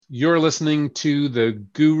You're listening to the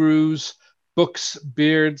Gurus, Books,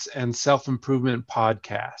 Beards, and Self-Improvement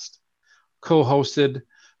podcast, co-hosted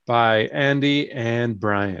by Andy and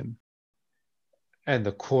Brian. And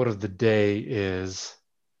the quote of the day is,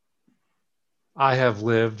 I have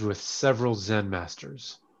lived with several Zen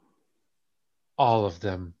masters, all of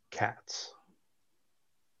them cats.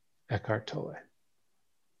 Eckhart Tolle.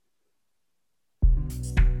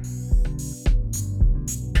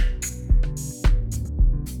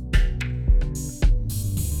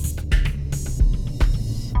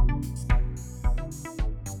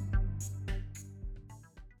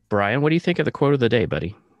 Brian, what do you think of the quote of the day,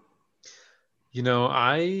 buddy? You know,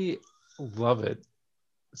 I love it.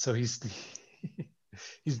 So he's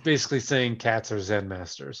basically saying cats are Zen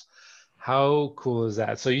masters. How cool is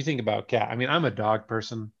that? So you think about cat. I mean, I'm a dog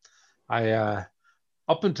person. I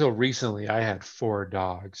up until recently, I had 4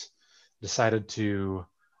 dogs. Decided to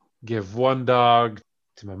give one dog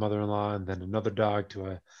to my mother-in-law and then another dog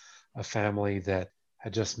to a family that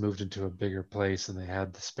had just moved into a bigger place and they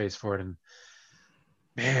had the space for it. And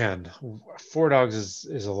man, 4 dogs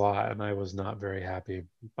is a lot, and I was not very happy.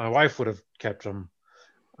 My wife would have kept them.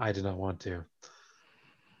 I did not want to.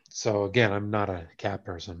 So again, I'm not a cat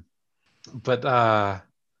person. But I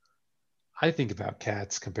think about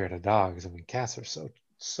cats compared to dogs. I mean, cats are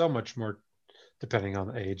so much more, depending on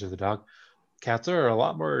the age of the dog. Cats are a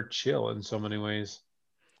lot more chill in so many ways.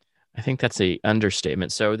 I think that's a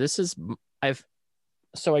understatement. So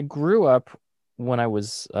I grew up when I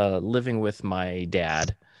was living with my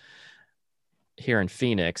dad here in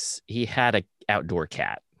Phoenix. He had an outdoor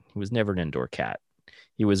cat. He was never an indoor cat.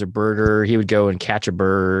 He was a birder. He would go and catch a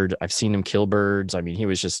bird. I've seen him kill birds. I mean, he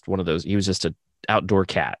was just one of those. He was just an outdoor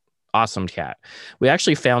cat. Awesome cat. We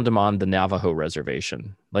actually found him on the Navajo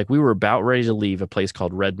reservation. Like, we were about ready to leave a place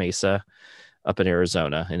called Red Mesa up in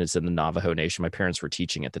Arizona, and it's in the Navajo Nation. My parents were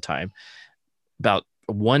teaching at the time. About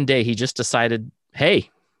one day, he just decided, hey,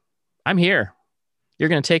 I'm here. You're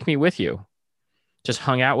going to take me with you. Just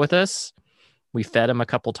hung out with us. We fed him a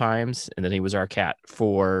couple times, and then he was our cat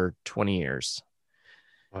for 20 years.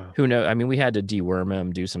 Wow. Who knows? I mean, we had to deworm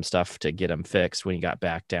him, do some stuff to get him fixed when he got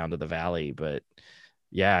back down to the valley. But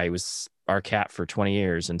yeah, he was our cat for 20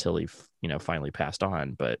 years until he, finally passed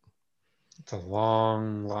on. But it's a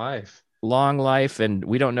long life. Long life, and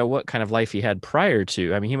we don't know what kind of life he had prior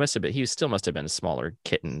to. I mean, he still must have been a smaller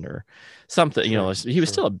kitten or something. He was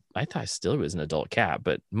still I thought still was an adult cat,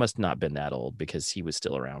 but must not been that old because he was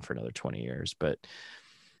still around for another 20 years. But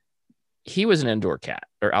he was an indoor cat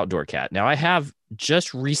or outdoor cat. Now, I have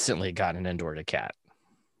just recently got an indoor cat,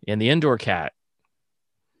 and the indoor cat,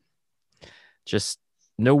 just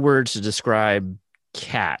no words to describe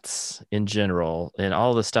cats in general and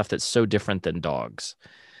all the stuff that's so different than dogs.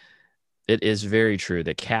 It is very true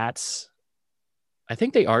that cats, I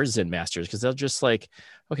think they are Zen masters because they'll just like,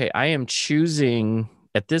 okay, I am choosing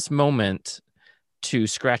at this moment to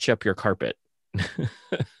scratch up your carpet. And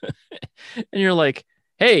you're like,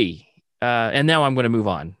 hey, and now I'm going to move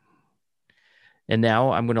on. And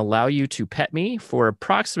now I'm going to allow you to pet me for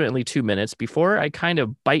approximately 2 minutes before I kind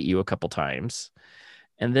of bite you a couple times.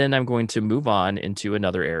 And then I'm going to move on into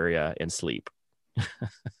another area and sleep.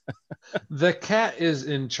 The cat is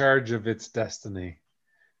in charge of its destiny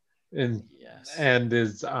and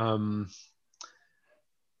is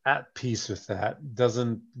at peace with that.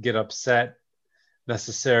 Doesn't get upset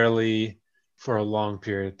necessarily for a long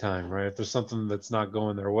period of time, right? If there's something that's not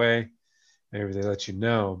going their way, maybe they let you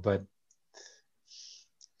know, but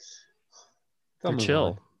they're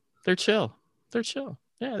chill. They're chill.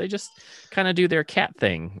 Yeah, they just kind of do their cat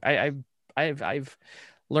thing. I've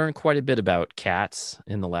learned quite a bit about cats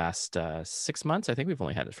in the last 6 months. I think we've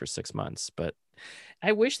only had it for 6 months, but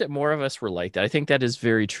I wish that more of us were like that. I think that is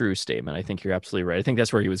very true statement. I think you're absolutely right. I think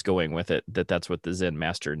that's where he was going with it, that's what the Zen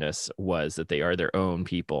masterness was, that they are their own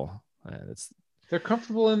people. They're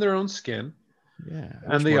comfortable in their own skin. Yeah.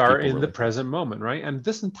 And they are in the present moment, right? And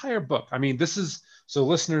this entire book, I mean, so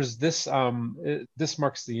listeners, this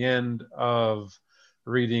marks the end of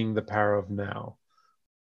reading The Power of Now.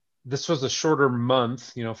 This was a shorter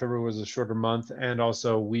month, February was a shorter month. And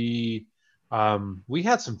also we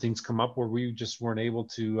had some things come up where we just weren't able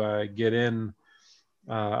to get in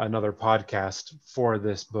another podcast for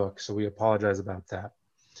this book. So we apologize about that.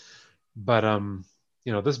 But,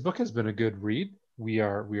 this book has been a good read. We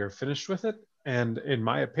are finished with it. And in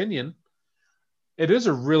my opinion, it is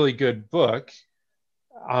a really good book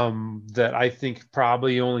that I think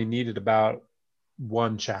probably only needed about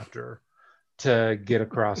 1 chapter to get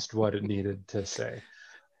across what it needed to say.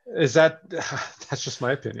 That's just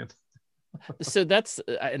my opinion. So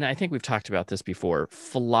and I think we've talked about this before.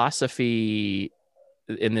 Philosophy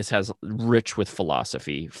and this has rich with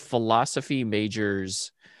philosophy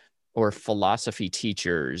majors or philosophy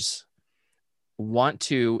teachers want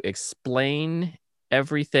to explain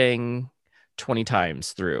everything 20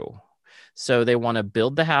 times through. So they want to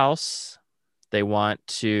build the house, they want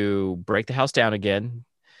to break the house down again,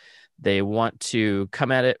 they want to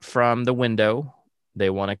come at it from the window, they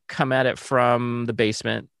want to come at it from the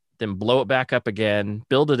basement, then blow it back up again,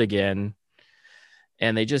 build it again.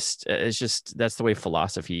 And it's just, that's the way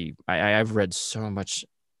philosophy, I've read so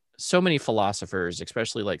many philosophers,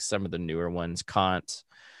 especially like some of the newer ones, Kant,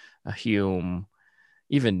 Hume,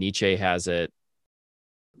 even Nietzsche has it.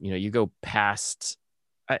 You go past,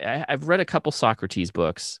 I've read a couple Socrates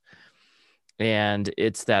books, and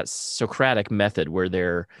it's that Socratic method where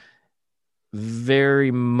they're very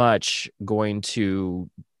much going to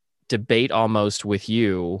debate almost with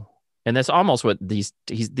you. And that's almost what these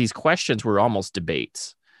questions were, almost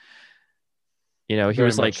debates. He Very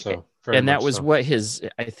was much like, so. Very and that much was so. what his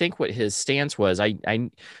stance was.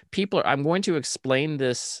 I'm going to explain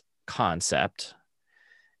this concept,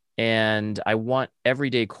 and I want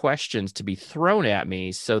everyday questions to be thrown at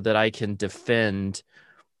me so that I can defend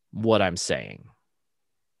what I'm saying.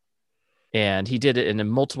 And he did it in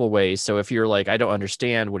multiple ways. So if you're like, I don't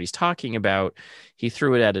understand what he's talking about, he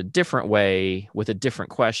threw it at a different way with a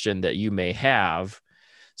different question that you may have.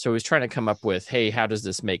 So he's trying to come up with, hey, how does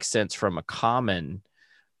this make sense from a common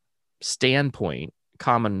standpoint,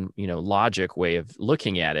 common, logic way of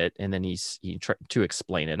looking at it? And then he tried to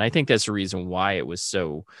explain it. And I think that's the reason why it was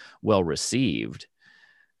so well received,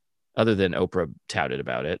 other than Oprah touted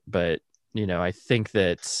about it. But I think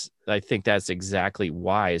that's exactly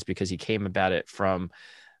why, is because he came about it from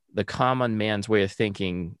the common man's way of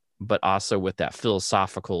thinking, but also with that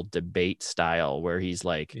philosophical debate style where he's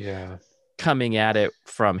like, Yeah, coming at it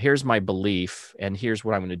from, here's my belief and here's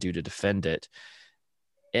what I'm going to do to defend it.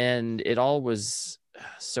 And it all was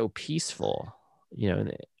so peaceful.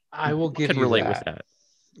 I will I give could you relate with that.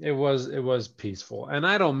 that. It was peaceful, and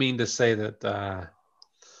I don't mean to say that.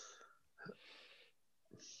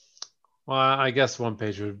 Well, I guess one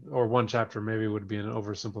page or one chapter maybe would be an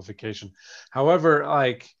oversimplification. However,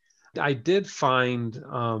 like I did find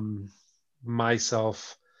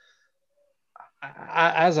myself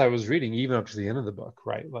as I was reading, even up to the end of the book,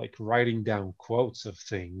 right? Like writing down quotes of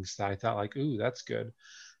things that I thought like, ooh, that's good.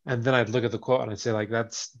 And then I'd look at the quote and I'd say like,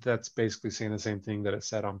 that's basically saying the same thing that it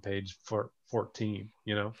said on page 14,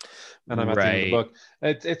 and I'm at the end of the Right. book.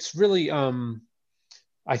 It's really,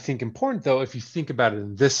 I think important though, if you think about it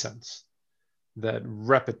in this sense, that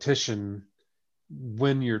repetition,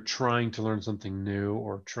 when you're trying to learn something new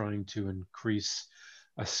or trying to increase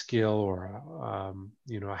a skill or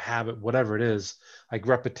a habit, whatever it is, like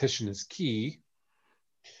repetition is key.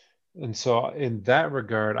 And so in that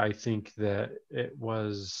regard, I think that it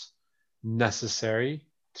was necessary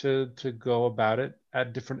to go about it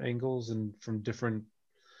at different angles and from different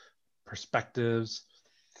perspectives,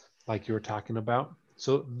 like you were talking about.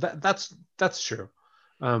 So that's true.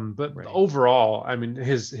 But Right. overall, I mean,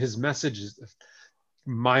 his message is,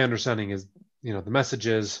 my understanding is, the message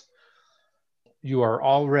is, you are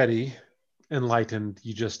already enlightened,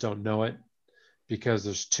 you just don't know it because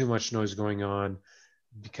there's too much noise going on,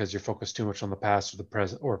 because you're focused too much on the past or the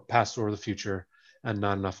present, or past or the future, and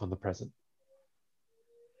not enough on the present.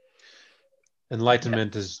 Yeah.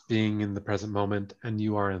 Enlightenment is being in the present moment, and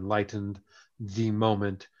you are enlightened the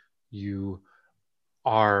moment you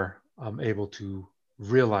are able to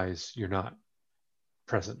realize you're not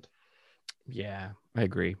present. Yeah, I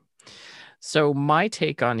agree. So my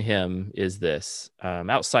take on him is this,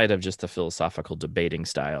 outside of just the philosophical debating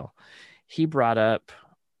style, he brought up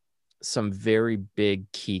some very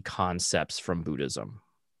big key concepts from Buddhism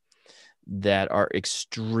that are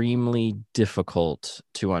extremely difficult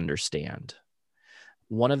to understand.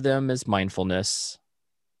 One of them is mindfulness.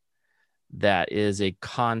 That is a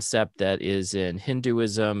concept that is in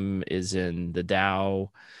Hinduism, is in the Tao,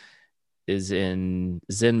 is in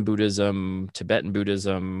Zen Buddhism, Tibetan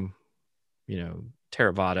Buddhism,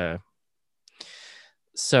 Theravada.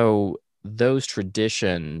 So those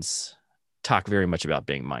traditions talk very much about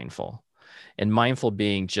being mindful, and mindful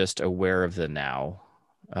being just aware of the now.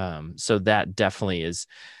 So that definitely is.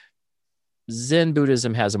 Zen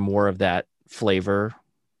Buddhism has more of that flavor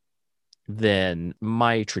than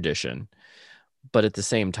my tradition, but at the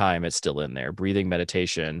same time, it's still in there. Breathing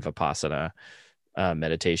meditation, Vipassana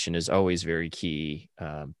meditation is always very key.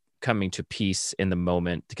 Coming to peace in the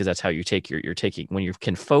moment, because that's how you take you're taking when you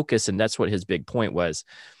can focus, and that's what his big point was.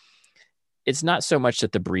 it's not so much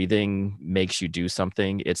that the breathing makes you do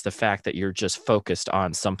something. It's the fact that you're just focused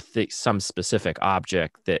on something, some specific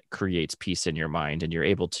object that creates peace in your mind, and you're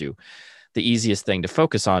able to. The easiest thing to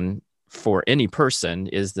focus on for any person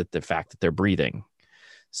is that the fact that they're breathing.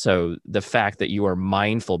 So the fact that you are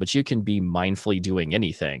mindful, but you can be mindfully doing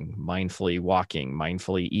anything, mindfully walking,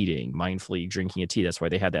 mindfully eating, mindfully drinking a tea. That's why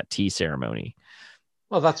they had that tea ceremony.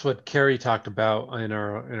 Well, that's what Carrie talked about in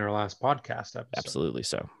our last podcast episode. Absolutely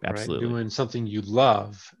so. Right? Absolutely. Doing something you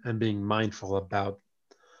love and being mindful about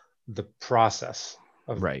the process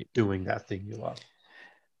of Right. doing that thing you love.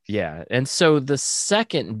 Yeah. And so the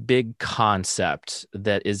second big concept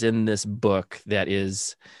that is in this book, that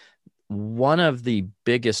is one of the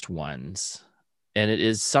biggest ones, and it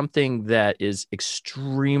is something that is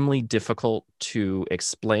extremely difficult to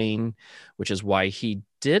explain, which is why he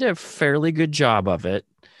did a fairly good job of it,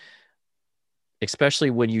 especially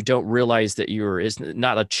when you don't realize that is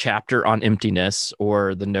not a chapter on emptiness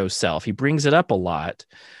or the no self. He brings it up a lot,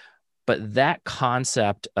 but that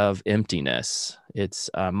concept of emptiness, it's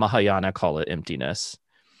Mahayana call it emptiness,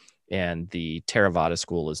 and the Theravada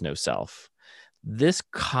school is no self. This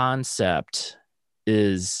concept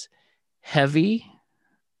is heavy,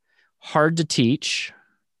 hard to teach,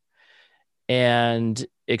 and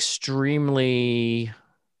extremely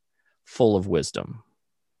full of wisdom,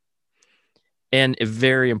 and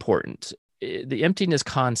very important. The emptiness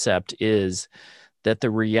concept is that the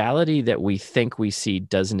reality that we think we see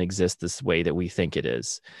doesn't exist this way that we think it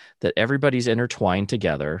is, that everybody's intertwined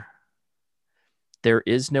together. There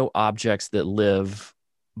is no objects that live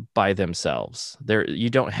by themselves. You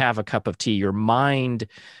don't have a cup of tea. Your mind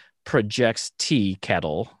projects tea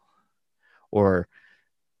kettle or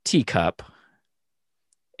teacup,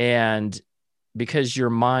 and because your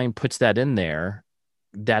mind puts that in there,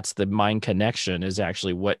 that's the mind connection, is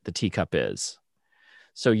actually what the teacup is.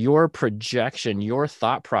 So your projection, your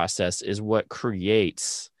thought process is what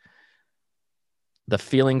creates the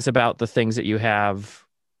feelings about the things that you have,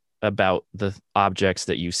 about the objects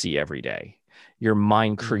that you see every day. Your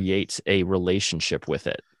mind creates a relationship with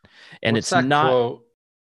it. And What's it's that not quote?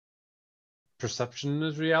 Perception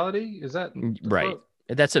is reality. Is that right? Quote?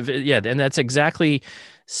 And that's exactly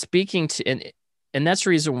speaking to, and that's the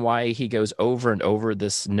reason why he goes over and over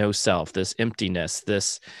this no self, this emptiness,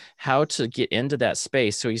 this how to get into that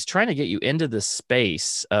space. So he's trying to get you into the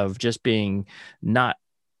space of just being not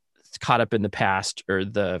caught up in the past or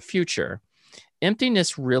the future.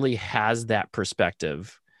 Emptiness really has that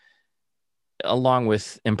perspective, along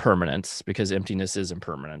with impermanence, because emptiness is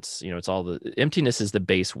impermanence. It's all the emptiness is the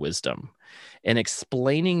base wisdom, and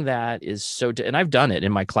explaining that is so. And I've done it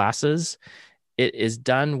in my classes. It is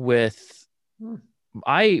done with.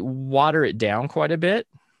 I water it down quite a bit.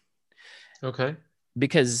 Okay.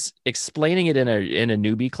 Because explaining it in a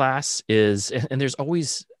newbie class is, and there's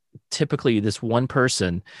always typically this one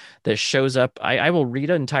person that shows up. I will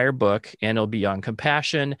read an entire book and it'll be on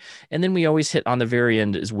compassion. And then we always hit on the very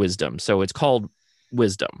end is wisdom. So it's called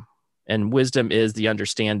wisdom. And wisdom is the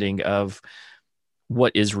understanding of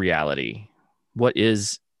what is reality.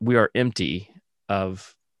 We are empty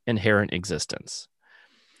of inherent existence.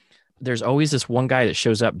 There's always this one guy that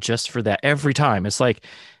shows up just for that every time. It's like,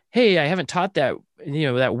 hey, I haven't taught that,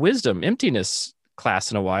 that wisdom emptiness class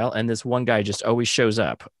in a while. And this one guy just always shows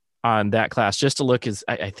up on that class just to look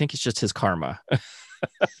I think it's just his karma.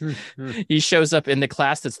 He shows up in the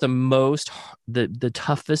class that's the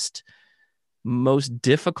toughest, most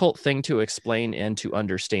difficult thing to explain and to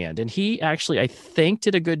understand. And he actually, I think,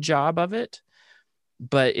 did a good job of it,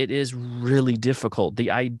 but it is really difficult. The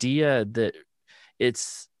idea that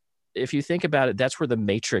if you think about it, that's where the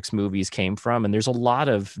Matrix movies came from. And there's a lot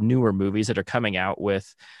of newer movies that are coming out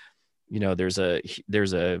with, there's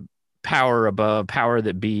a power above, power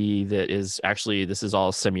that be, that is actually, this is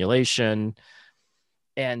all simulation.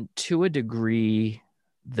 And to a degree,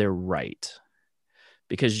 they're right,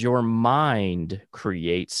 because your mind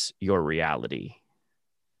creates your reality.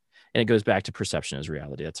 And it goes back to perception as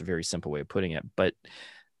reality. That's a very simple way of putting it. But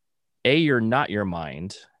you're not your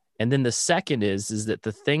mind. And then the second is that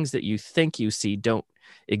the things that you think you see don't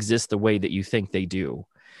exist the way that you think they do.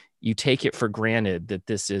 You take it for granted that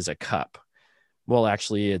this is a cup. Well,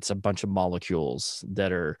 actually, it's a bunch of molecules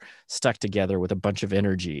that are stuck together with a bunch of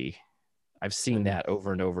energy. I've seen that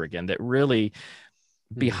over and over again, that really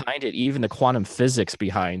behind it, even the quantum physics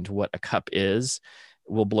behind what a cup is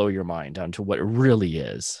will blow your mind onto what it really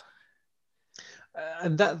is.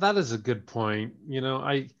 And that is a good point.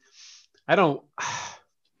 I don't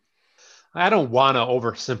want to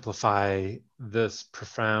oversimplify this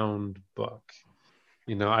profound book.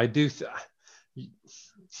 I do.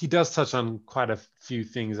 he does touch on quite a few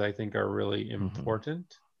things I think are really Mhm.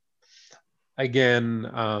 important. Again,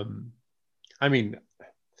 I mean,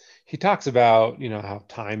 he talks about, how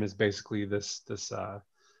time is basically this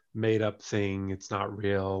made up thing. It's not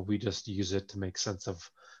real. We just use it to make sense of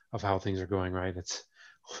how things are going, right? It's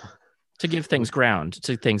To give things ground,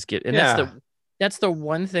 to things get, and yeah, that's the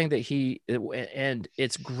one thing that and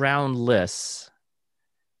it's groundless.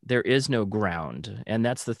 There is no ground, and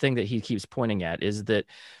that's the thing that he keeps pointing at, is that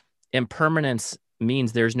impermanence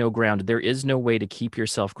means there's no ground. There is no way to keep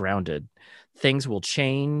yourself grounded. Things will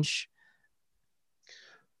change.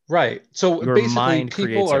 right. So Your basically, mind people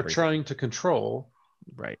creates are everything. trying to control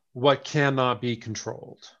Right. what cannot be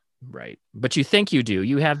controlled. Right. But you think you do.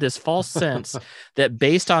 You have this false sense that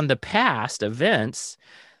based on the past events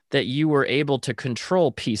that you were able to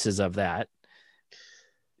control pieces of that.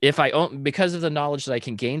 If I own, because of the knowledge that I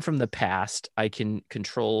can gain from the past, I can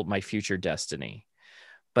control my future destiny.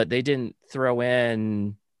 But they didn't throw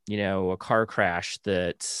in, a car crash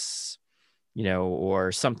that's,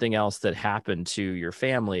 or something else that happened to your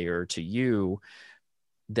family or to you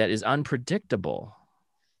that is unpredictable.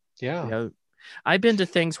 Yeah. I've been to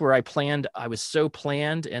things where I was so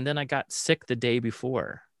planned, and then I got sick the day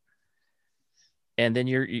before. And then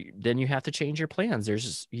you have to change your plans.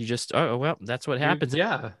 Oh well, that's what happens.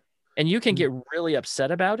 Yeah. And you can get really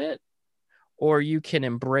upset about it, or you can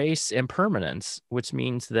embrace impermanence, which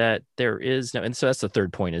means that there is no, and so that's the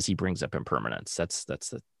third point, is he brings up impermanence. That's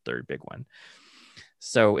the third big one.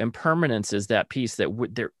 So impermanence is that piece that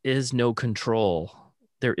there is no control.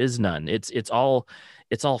 There is none. It's all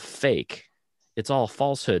fake. It's all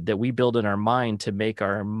falsehood that we build in our mind to make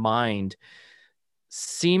our mind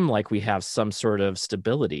seem like we have some sort of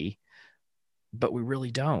stability, but we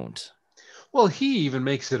really don't. Well, he even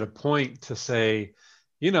makes it a point to say,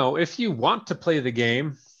 if you want to play the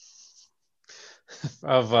game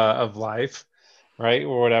of life, right,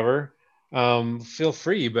 or whatever, feel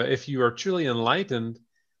free. But if you are truly enlightened,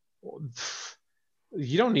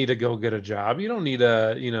 you don't need to go get a job. You don't need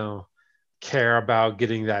to, care about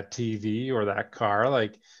getting that TV or that car.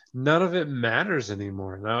 Like, none of it matters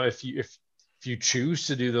anymore. Now, if you choose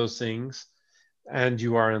to do those things and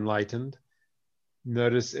you are enlightened,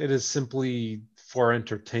 notice it is simply for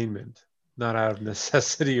entertainment, not out of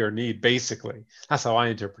necessity or need. Basically, that's how I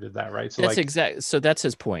interpreted that, right? So, like, So that's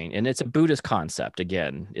his point, and it's a Buddhist concept.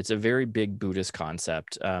 Again, it's a very big Buddhist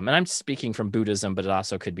concept, and I'm speaking from Buddhism, but it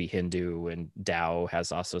also could be Hindu, and Tao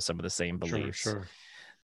has also some of the same sure, beliefs. sure.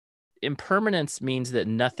 Impermanence means that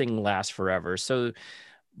nothing lasts forever. So,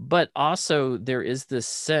 but also there is this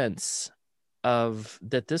sense of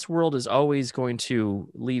that this world is always going to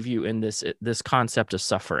leave you in this concept of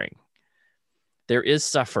suffering. There is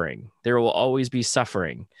suffering. There will always be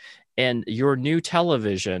suffering. And your new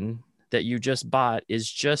television that you just bought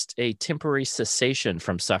is just a temporary cessation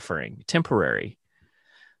from suffering, temporary.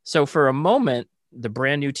 So for a moment, the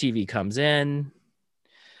brand new TV comes in,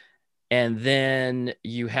 and then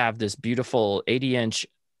you have this beautiful 80-inch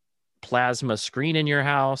plasma screen in your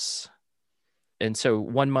house. And so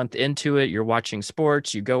 1 month into it, you're watching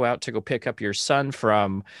sports. You go out to go pick up your son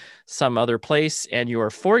from some other place, and your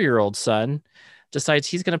 4-year-old son decides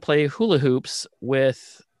he's going to play hula hoops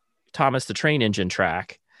with Thomas the Train Engine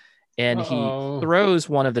track. And he Uh-oh. throws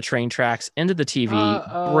one of the train tracks into the TV,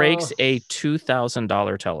 Uh-oh. breaks a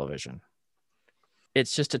 $2,000 television.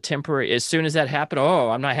 It's just a temporary, as soon as that happened,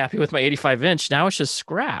 oh, I'm not happy with my 85-inch. Now it's just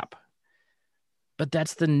scrap. But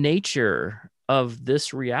that's the nature of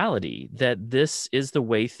this reality, that this is the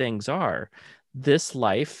way things are. This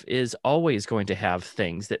life is always going to have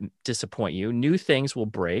things that disappoint you. New things will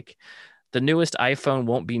break. The newest iPhone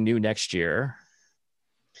won't be new next year.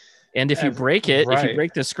 And if you break it, if you Right.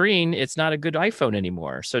 break the screen, it's not a good iPhone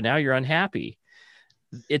anymore. So now you're unhappy.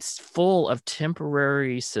 It's full of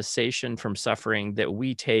temporary cessation from suffering that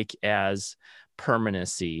we take as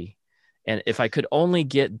permanency. And if I could only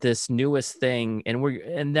get this newest thing,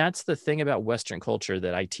 and that's the thing about Western culture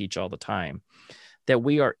that I teach all the time, that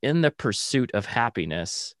we are in the pursuit of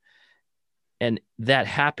happiness, and that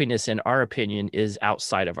happiness, in our opinion, is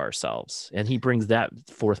outside of ourselves. And he brings that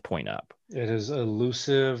fourth point up. It is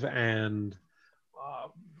elusive, and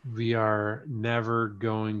we are never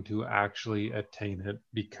going to actually attain it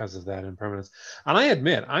because of that impermanence. And I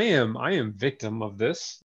admit, I am victim of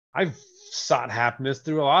this. I've sought happiness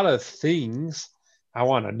through a lot of things. I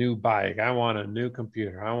want a new bike. I want a new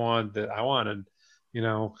computer. I want that. I want a,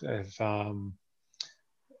 if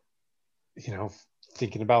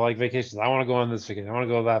thinking about like vacations. I want to go on this vacation. I want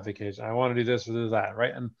to go on that vacation. I want to do this or do that,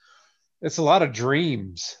 right? And it's a lot of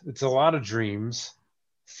dreams. It's a lot of dreams,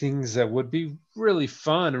 things that would be really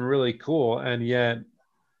fun and really cool, and yet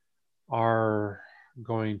are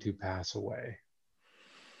going to pass away.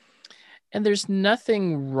 And there's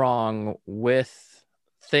nothing wrong with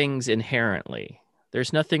things inherently.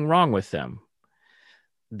 There's nothing wrong with them.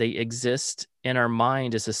 They exist in our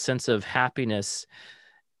mind as a sense of happiness.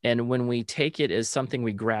 And when we take it as something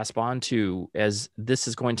we grasp onto as this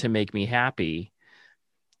is going to make me happy,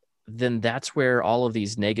 then that's where all of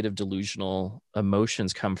these negative delusional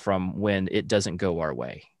emotions come from when it doesn't go our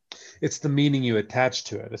way. It's the meaning you attach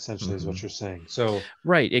to it, essentially, is what you're saying. So,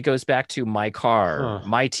 right. It goes back to my car,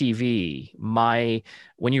 my TV,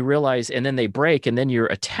 when you realize, and then they break and then you're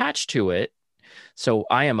attached to it. So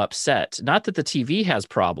I am upset. Not that the TV has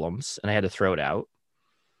problems and I had to throw it out.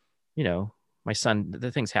 You know, my son,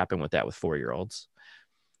 the things happen with that with 4-year-olds.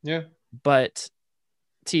 Yeah. But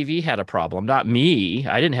TV had a problem, not me.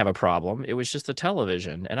 I didn't have a problem. It was just the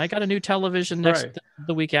television. And I got a new television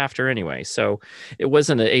the week after anyway. So it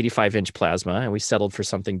wasn't an 85-inch plasma. And we settled for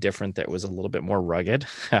something different that was a little bit more rugged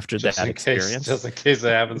after that experience. Just in case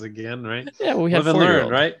it happens again, right? Yeah, we had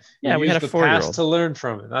 4-year-old. Right? Yeah, we had a 4-year-old. Past to learn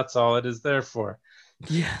from it. That's all it is there for.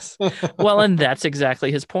 Yes. Well, and that's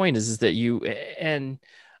exactly his point is that and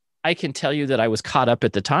I can tell you that I was caught up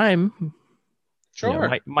at the time. Sure. You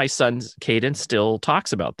know, my son's Caden still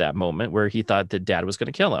talks about that moment where he thought that dad was going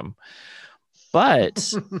to kill him.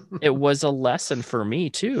 But it was a lesson for me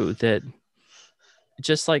too, that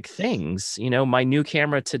just like things, you know, my new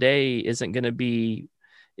camera today is going to be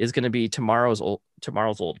tomorrow's old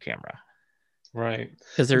camera. Right.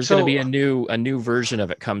 Because there's going to be a new version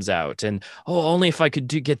of it comes out, and only if I could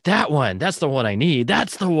get that one. That's the one I need.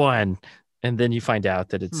 That's the one. And then you find out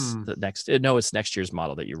that it's it's next year's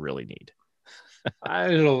model that you really need.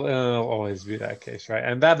 It'll always be that case, right?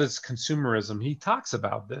 And that is consumerism. He talks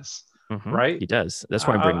about this, right? He does. That's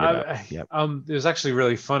why I'm bringing it up. Yep. It was actually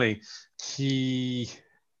really funny. He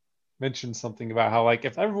mentioned something about how, like,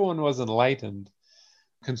 if everyone was enlightened,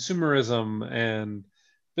 consumerism and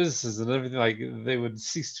businesses and everything, like, they would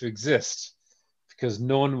cease to exist because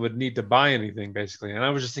no one would need to buy anything, basically. And I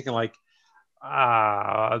was just thinking, like,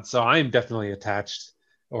 so I'm definitely attached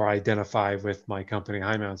or identify with my company,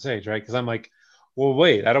 High Mountain Sage, right? Because I'm like, well,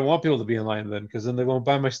 wait, I don't want people to be enlightened then, because then they won't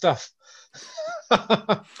buy my stuff.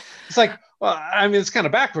 It's like, well, I mean, it's kind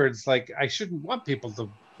of backwards. Like, I shouldn't want people to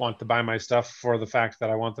want to buy my stuff for the fact that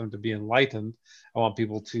I want them to be enlightened. I want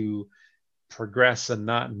people to progress and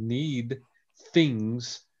not need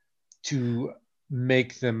things to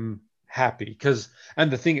make them happy.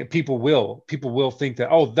 And the thing, people will think that,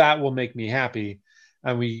 oh, that will make me happy.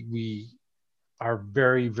 And we are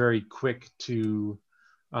very, very quick to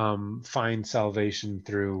find salvation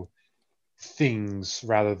through things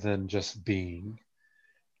rather than just being.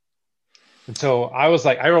 And so I was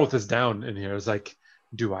like, I wrote this down in here. I was like,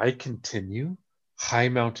 do I continue High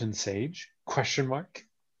Mountain Sage? ?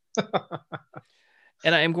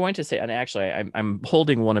 And I'm going to say, and actually, I'm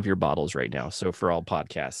holding one of your bottles right now. So for all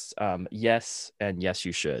podcasts, yes, and yes,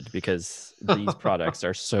 you should, because these products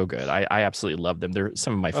are so good. I absolutely love them. They're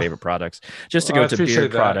some of my favorite products. Just to go to beard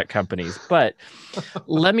product companies, but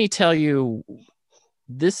let me tell you,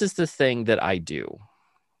 this is the thing that I do.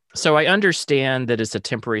 So I understand that it's a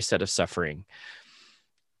temporary set of suffering.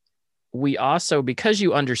 We also, because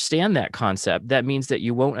you understand that concept, that means that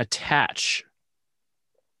you won't attach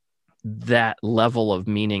that level of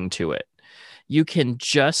meaning to it. You can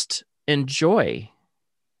just enjoy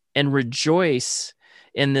and rejoice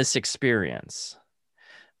in this experience,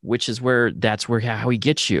 which is how he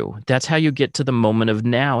gets you. That's how you get to the moment of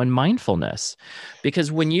now and mindfulness.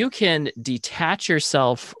 Because when you can detach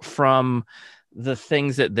yourself from the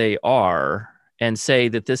things that they are and say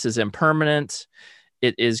that this is impermanent,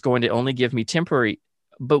 it is going to only give me temporary,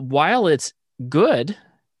 but while it's good,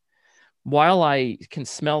 while I can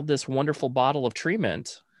smell this wonderful bottle of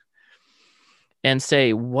treatment and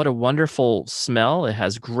say, what a wonderful smell, it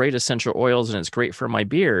has great essential oils and it's great for my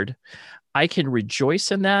beard, I can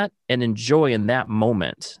rejoice in that and enjoy in that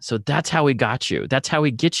moment. So that's how he got you. That's how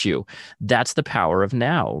he gets you. That's the power of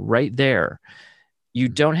now, right there. You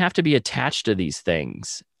don't have to be attached to these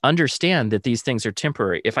things. Understand that these things are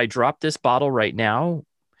temporary. If I drop this bottle right now,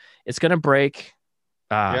 it's going to break.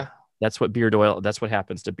 That's what beard oil. That's what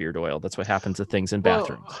happens to beard oil. That's what happens to things in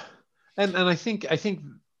bathrooms. And I think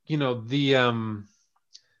you know the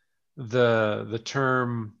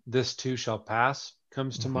term "this too shall pass"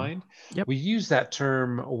 comes to mind. Yep. We use that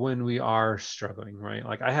term when we are struggling, right?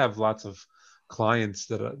 Like, I have lots of clients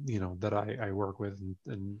that that I work with,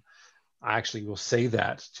 and I actually will say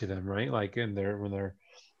that to them, right? Like when they're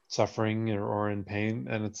suffering or in pain,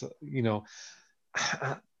 and it's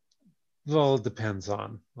Well, it depends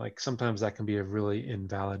on, like, sometimes that can be a really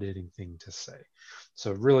invalidating thing to say.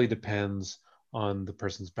 So it really depends on the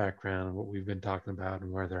person's background and what we've been talking about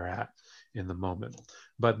and where they're at in the moment.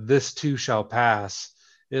 But this too shall pass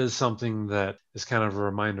is something that is kind of a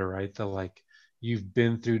reminder, right? That, like, you've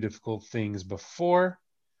been through difficult things before,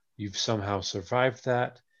 you've somehow survived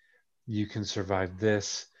that, you can survive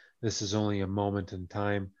this. This is only a moment in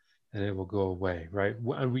time and it will go away, right?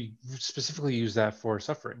 And we specifically use that for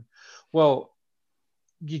suffering. Well,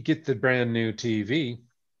 you get the brand new TV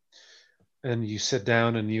and you sit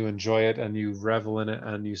down and you enjoy it and you revel in it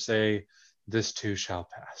and you say, this too shall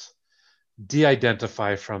pass.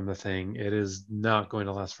 De-identify from the thing. It is not going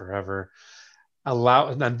to last forever. Allow,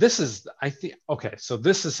 and this is, I think, okay, so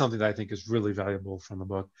this is something that I think is really valuable from the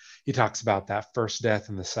book. He talks about that first death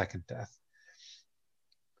and the second death,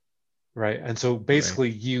 right? And so Right. basically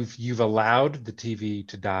you've allowed the TV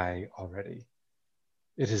to die already.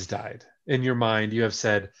 It has died. In your mind, you have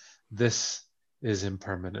said, this is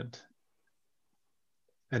impermanent.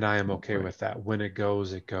 And I am okay Right. with that. When it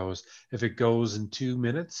goes, it goes. If it goes in 2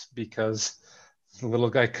 minutes because the little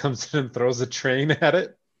guy comes in and throws a train at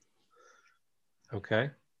it,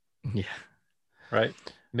 okay, Yeah. right?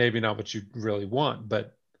 Maybe not what you really want,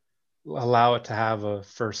 but allow it to have a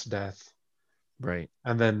first death. Right.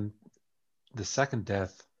 And then the second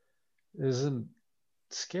death isn't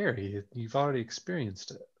scary. You've already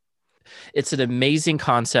experienced it. It's an amazing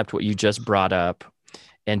concept what you just brought up,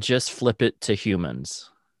 and just flip it to humans.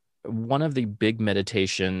 One of the big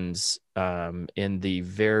meditations in the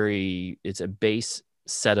very, it's a base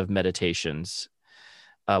set of meditations.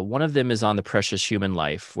 One of them is on the precious human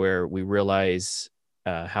life, where we realize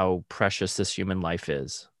how precious this human life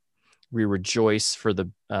is. We rejoice for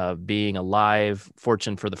the being alive,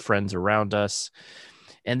 fortune for the friends around us.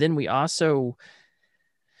 And then we also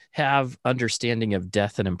have understanding of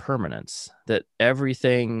death and impermanence, that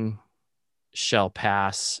everything shall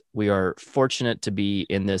pass. We are fortunate to be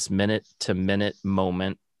in this minute to minute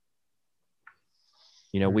moment.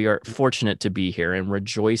 You know, we are fortunate to be here and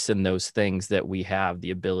rejoice in those things that we have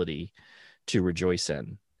the ability to rejoice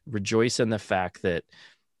in. Rejoice in the fact that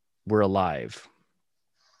we're alive.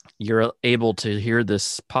 You're able to hear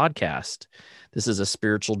this podcast. This is a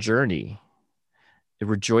spiritual journey.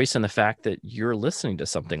 Rejoice in the fact that you're listening to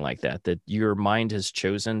something like that, that your mind has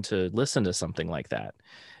chosen to listen to something like that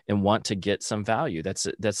and want to get some value. That's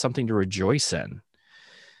something to rejoice in.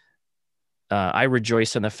 I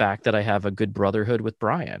rejoice in the fact that I have a good brotherhood with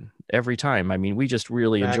Brian every time. I mean, we just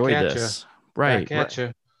really Back enjoy at you. this. Right, Back right, at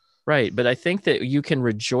you. right. But I think that you can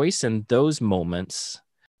rejoice in those moments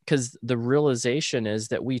because the realization is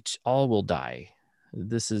that we all will die.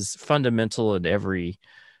 This is fundamental in every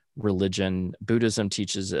religion. Buddhism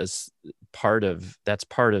teaches as that's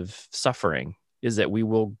part of suffering, is that we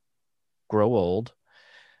will grow old,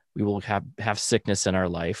 we will have sickness in our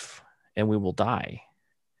life, and we will die.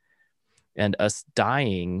 And us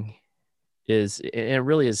dying it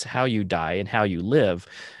really is how you die and how you live.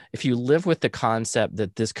 If you live with the concept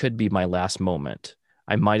that this could be my last moment,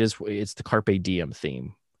 I might as well, it's the carpe diem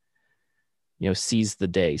theme, seize the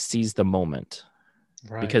day, seize the moment,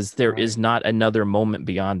 Right, because there is right. not another moment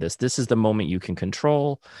beyond this. This is the moment you can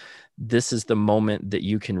control. This is the moment that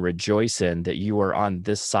you can rejoice in, that you are on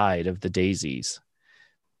this side of the daisies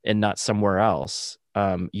and not somewhere else.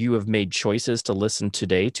 You have made choices to listen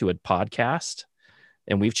today to a podcast,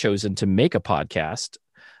 and we've chosen to make a podcast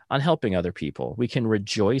on helping other people. We can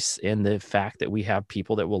rejoice in the fact that we have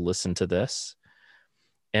people that will listen to this,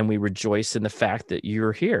 and we rejoice in the fact that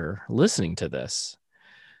you're here listening to this.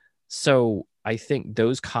 So I think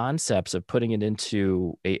those concepts of putting it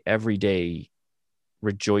into a everyday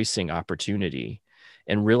rejoicing opportunity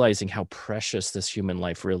and realizing how precious this human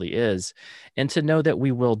life really is, and to know that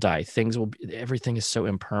we will die, everything is so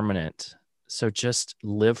impermanent. So just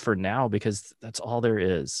live for now, because that's all there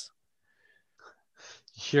is.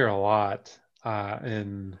 You hear a lot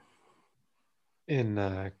in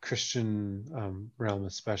Christian realm,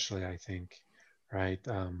 especially, I think, right?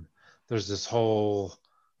 There's this whole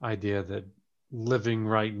idea that living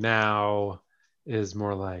right now is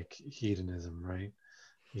more like hedonism, right?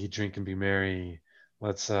 Eat, drink, and be merry.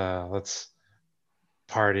 Let's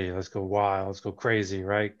party. Let's go wild. Let's go crazy,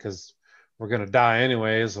 right? Because we're gonna die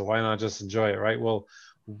anyway, so why not just enjoy it, right? Well,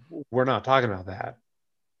 we're not talking about that.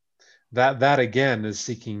 That again is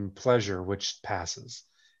seeking pleasure, which passes.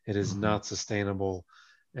 It is Mm-hmm. not sustainable,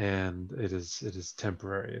 and it is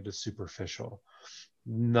temporary. It is superficial.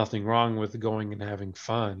 Nothing wrong with going and having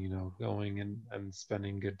fun, going and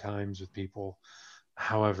spending good times with people.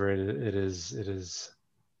 However, it is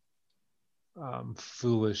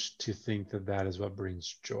foolish to think that that is what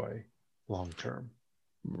brings joy. long term.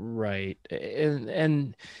 Right.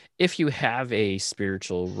 And if you have a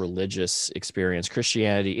spiritual religious experience,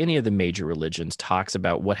 Christianity, any of the major religions talks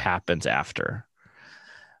about what happens after.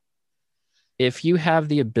 If you have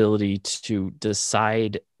the ability to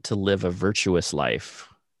decide to live a virtuous life,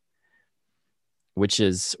 which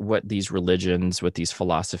is what these religions, what these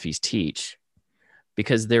philosophies teach,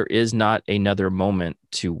 because there is not another moment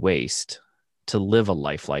to waste to live a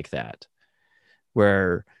life like that,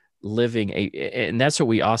 where and that's what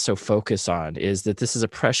we also focus on, is that this is a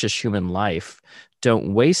precious human life.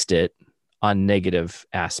 Don't waste it on negative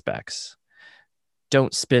aspects.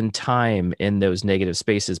 Don't spend time in those negative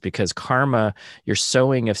spaces, because karma, you're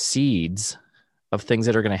sowing of seeds of things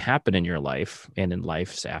that are going to happen in your life and in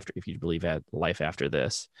lives after, if you believe at life after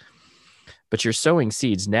this. But you're sowing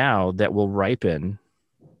seeds now that will ripen.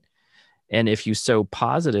 And if you sow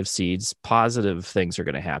positive seeds, positive things are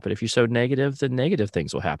going to happen. If you sow negative, then negative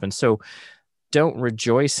things will happen. So don't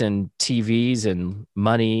rejoice in TVs and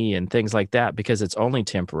money and things like that, because it's only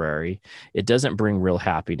temporary. It doesn't bring real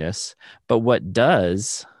happiness. But what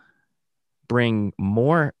does bring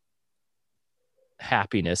more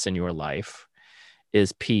happiness in your life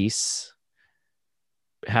is peace,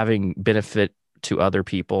 having benefit to other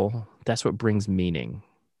people. That's what brings meaning.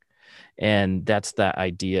 And that's that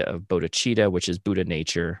idea of bodhicitta, which is Buddha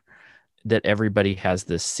nature, that everybody has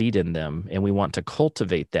this seed in them. And we want to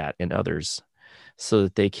cultivate that in others so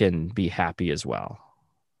that they can be happy as well.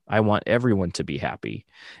 I want everyone to be happy.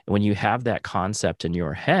 And when you have that concept in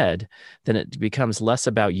your head, then it becomes less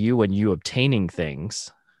about you and you obtaining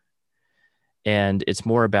things. And it's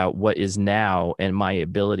more about what is now and my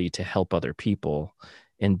ability to help other people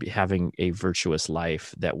and having a virtuous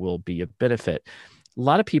life that will be a benefit. A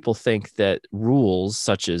lot of people think that rules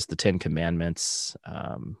such as the 10 Commandments,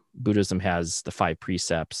 Buddhism has the 5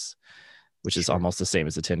 precepts, which is almost the same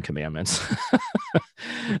as the 10 Commandments.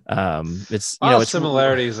 It's, you know, it's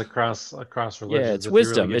similarities across religions. Yeah, it's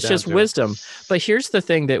wisdom. Really, it's just wisdom. But here's the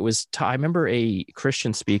thing that was, I remember a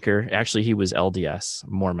Christian speaker, actually he was LDS,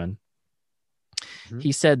 Mormon. Mm-hmm.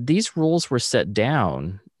 He said these rules were set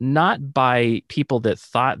down not by people that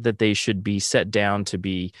thought that they should be set down to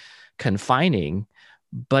be confining,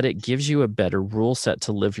 but it gives you a better rule set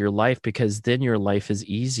to live your life, because then your life is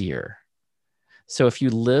easier. So if you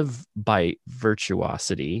live by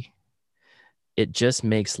virtuosity, it just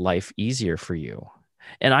makes life easier for you.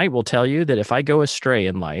 And I will tell you that if I go astray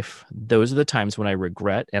in life, those are the times when I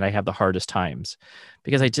regret and I have the hardest times,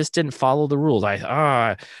 because I just didn't follow the rules.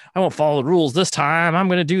 I won't follow the rules this time. I'm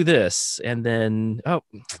going to do this. And then, oh,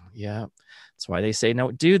 yeah. That's why they say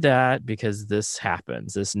don't do that, because this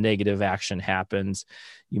happens. This negative action happens.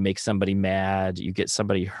 You make somebody mad. You get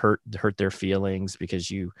somebody hurt their feelings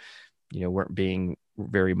because you weren't being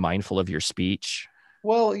very mindful of your speech.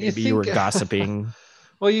 Well, maybe you were gossiping.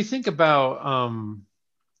 Well, you think about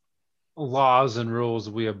laws and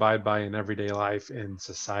rules we abide by in everyday life in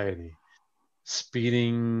society.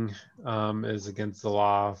 Speeding is against the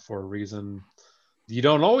law for a reason. You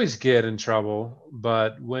don't always get in trouble,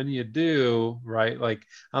 but when you do, right? Like,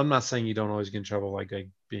 I'm not saying you don't always get in trouble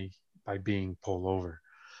by being pulled over.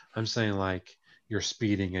 I'm saying like you're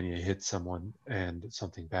speeding and you hit someone and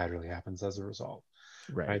something bad really happens as a result.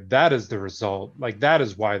 Right? That is the result. Like, that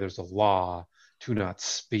is why there's a law to not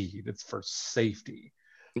speed. It's for safety.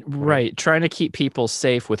 Right. Trying to keep people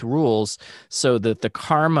safe with rules so that the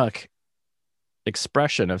karmic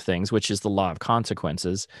expression of things, which is the law of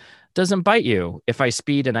consequences, doesn't bite you. If I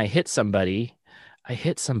speed and I hit somebody,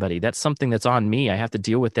 that's something that's on me. I have to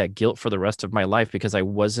deal with that guilt for the rest of my life because I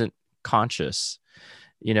wasn't conscious.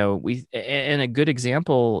 And a good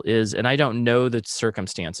example is, and I don't know the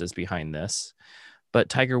circumstances behind this, but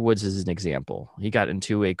Tiger Woods is an example. He got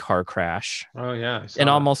into a car crash. Oh yeah. And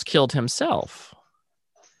almost killed himself.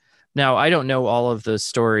 Now, I don't know all of the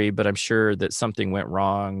story, but I'm sure that something went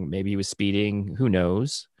wrong. Maybe he was speeding. Who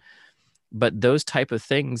knows? But those type of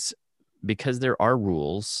things, because there are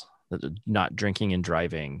rules, not drinking and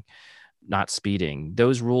driving, not speeding,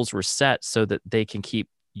 those rules were set so that they can keep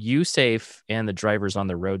you safe and the drivers on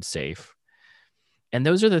the road safe. And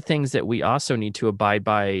those are the things that we also need to abide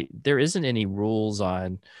by. There isn't any rules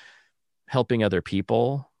on helping other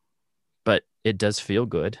people, but it does feel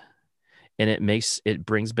good. And it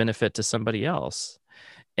brings benefit to somebody else.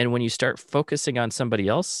 And when you start focusing on somebody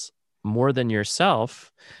else more than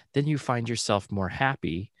yourself, then you find yourself more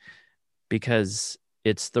happy, because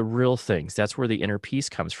it's the real things. That's where the inner peace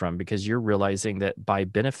comes from, because you're realizing that by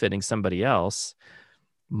benefiting somebody else,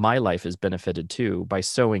 my life is benefited too by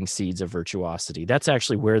sowing seeds of virtuosity. That's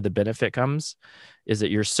actually where the benefit comes, is that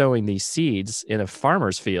you're sowing these seeds in a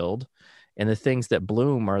farmer's field, And the things that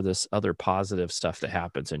bloom are this other positive stuff that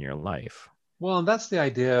happens in your life. Well, and that's the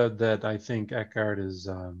idea that I think Eckhart is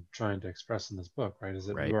trying to express in this book, right? Is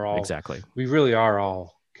that Right. Exactly. we really are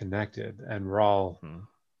all connected, and we're all Mhm.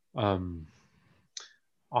 um,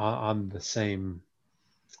 on the same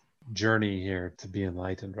journey here to be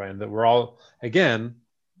enlightened, right? And that we're all, again,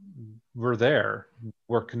 we're there,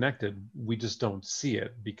 we're connected. We just don't see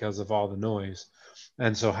it because of all the noise.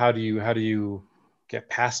 And so, how do you get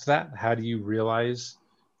past that? How do you realize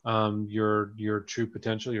your true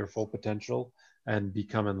potential, your full potential, and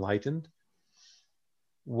become enlightened?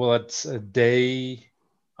 Well, it's a daily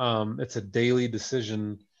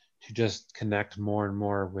decision to just connect more and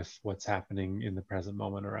more with what's happening in the present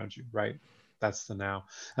moment around you, right? That's the now.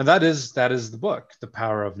 And that is the book, The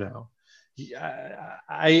Power of Now.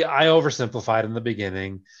 I oversimplified in the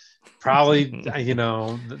beginning. Probably,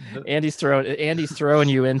 Andy's throwing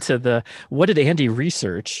you into the, what did Andy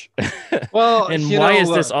research? well, And why is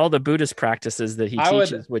this look, all the Buddhist practices that he I would,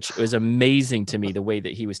 teaches, which was amazing to me, the way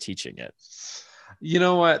that he was teaching it. you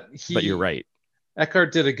know what? But you're right.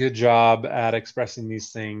 Eckhart did a good job at expressing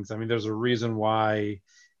these things. I mean, there's a reason why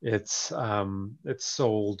it's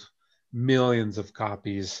sold millions of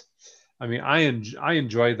copies. I mean, I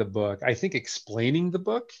enjoy the book. I think explaining the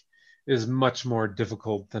book is much more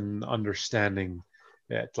difficult than understanding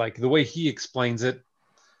it. Like the way he explains it,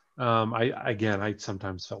 I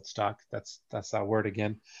sometimes felt stuck. That's that word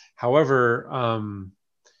again. However,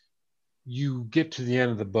 you get to the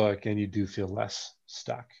end of the book and you do feel less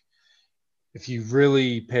stuck if you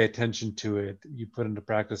really pay attention to it. You put into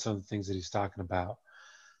practice some of the things that he's talking about.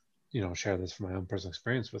 Share this from my own personal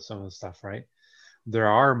experience with some of the stuff, right? There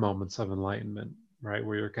are moments of enlightenment, right,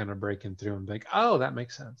 where you're kind of breaking through and think, oh, that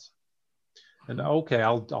makes sense. And okay,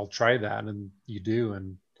 I'll try that. And you do,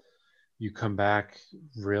 and you come back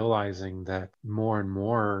realizing that more and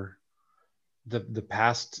more the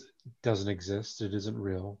past doesn't exist. It isn't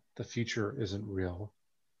real. The future isn't real.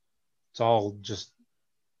 It's all just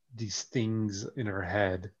these things in our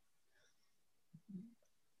head.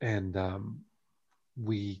 And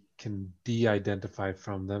we can de-identify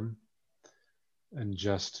from them and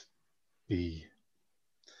just be.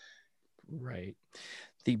 Right.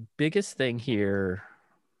 The biggest thing here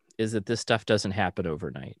is that this stuff doesn't happen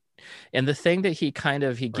overnight. And the thing that he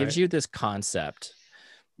gives Right. you this concept.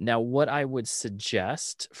 Now, what I would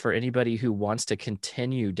suggest for anybody who wants to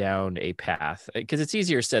continue down a path, because it's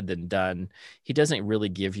easier said than done, he doesn't really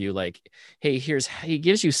give you like, hey, he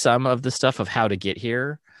gives you some of the stuff of how to get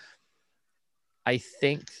here. I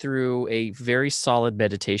think through a very solid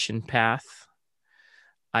meditation path.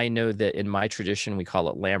 I know that in my tradition, we call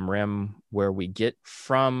it Lam Rim, where we get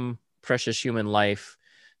from precious human life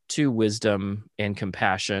to wisdom and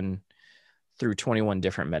compassion through 21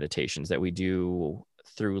 different meditations that we do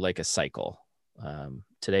through like a cycle.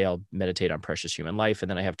 Today I'll meditate on precious human life, and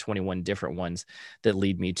then I have 21 different ones that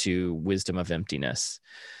lead me to wisdom of emptiness.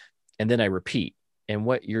 And then I repeat. And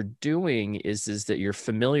what you're doing is that you're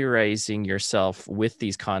familiarizing yourself with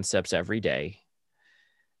these concepts every day.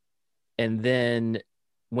 And then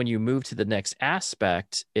when you move to the next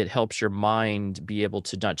aspect, it helps your mind be able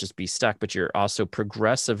to not just be stuck, but you're also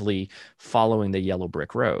progressively following the yellow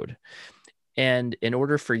brick road. And in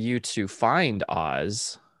order for you to find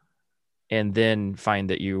Oz and then find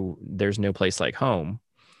that there's no place like home,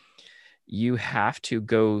 you have to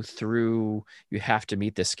go through, you have to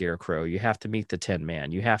meet the scarecrow, you have to meet the Tin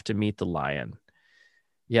Man, you have to meet the lion.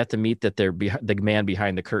 You have to meet that the man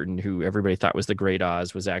behind the curtain who everybody thought was the great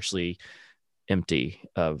Oz was actually empty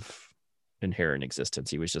of inherent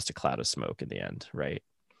existence. He was just a cloud of smoke in the end, right?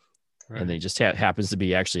 And then he just happens to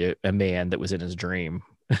be actually a man that was in his dream.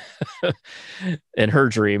 In her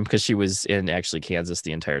dream, because she was in actually Kansas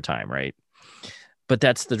the entire time, right? But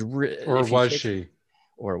that's or was she?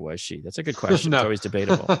 Or was she? That's a good question. No. It's always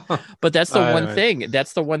debatable. But that's the one thing.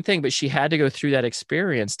 That's the one thing. But she had to go through that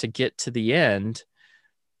experience to get to the end,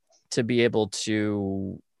 to be able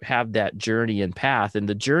to have that journey and path. And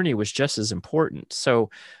the journey was just as important. So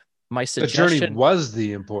my suggestion, the journey was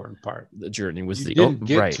the important part. The journey was you didn't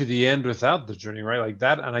get to the end without the journey, right? Like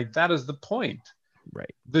that. And that is the point.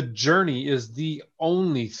 Right. The journey is the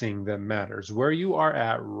only thing that matters. Where you are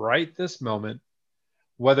at right this moment,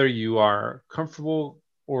 whether you are comfortable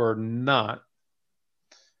or not,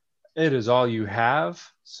 it is all you have.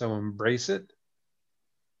 So embrace it,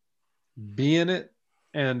 be in it.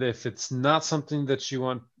 And if it's not something that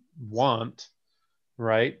you want,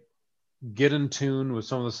 right, get in tune with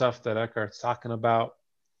some of the stuff that Eckhart's talking about.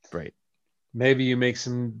 Right. Maybe you make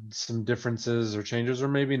some differences or changes, or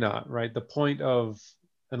maybe not, right? The point of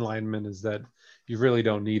enlightenment is that you really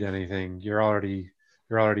don't need anything. You're already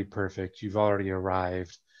you're already perfect. You've already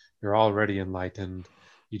arrived. You're already enlightened.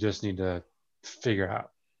 You just need to figure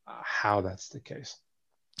out how that's the case.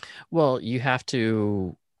 Well, you have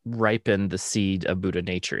to ripen the seed of Buddha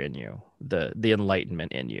nature in you, the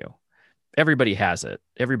enlightenment in you. Everybody has it.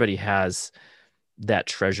 Everybody has that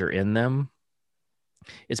treasure in them.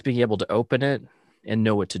 It's being able to open it and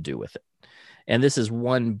know what to do with it. And this is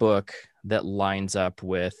one book that lines up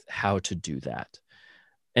with how to do that.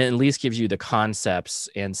 And at least gives you the concepts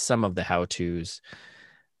and some of the how-tos.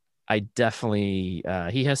 I definitely,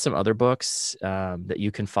 he has some other books that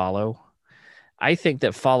you can follow. I think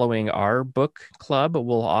that following our book club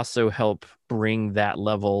will also help bring that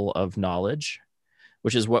level of knowledge,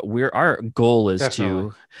 which is what our goal is. Definitely.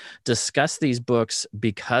 To discuss these books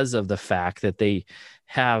because of the fact that they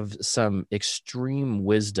have some extreme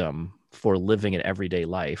wisdom for living an everyday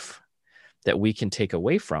life that we can take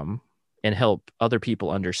away from and help other people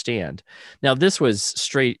understand. Now, this was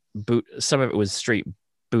some of it was straight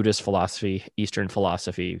Buddhist philosophy, Eastern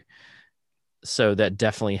philosophy. So that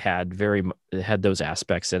definitely had those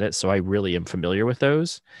aspects in it. So I really am familiar with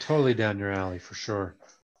those. Totally down your alley for sure.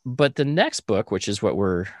 But the next book, which is what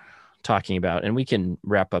we're talking about, and we can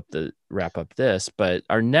wrap up this, but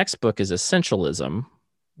our next book is Essentialism.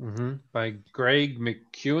 By Greg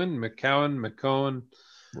McKeown.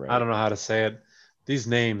 Right. I don't know how to say it. These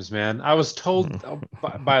names, man. I was told,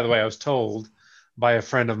 by the way, I was told by a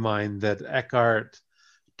friend of mine that Eckhart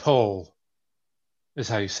Tolle is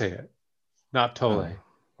how you say it, not Tolle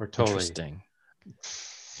or Tolle. Interesting.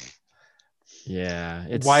 Yeah.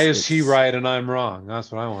 Why is he right and I'm wrong?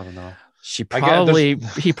 That's what I want to know. He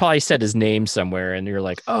probably said his name somewhere, and you're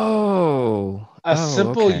like, a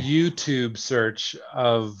simple okay. YouTube search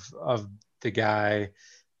of the guy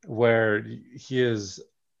where he is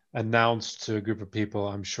announced to a group of people.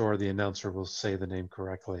 I'm sure the announcer will say the name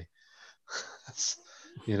correctly.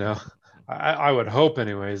 I would hope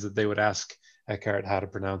anyways that they would ask Eckhart how to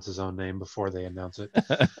pronounce his own name before they announce it.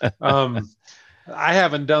 I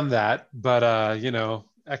haven't done that, but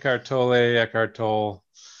Eckhart Tolle,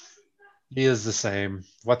 he is the same.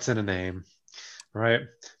 What's in a name, right?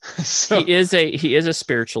 So he is a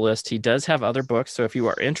spiritualist. He does have other books. So if you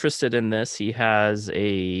are interested in this, he has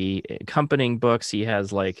accompanying books. He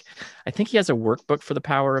has I think he has a workbook for the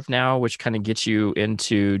Power of Now, which kind of gets you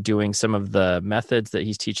into doing some of the methods that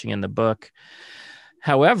he's teaching in the book.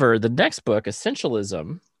 However, the next book,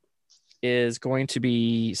 Essentialism, is going to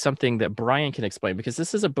be something that Brian can explain, because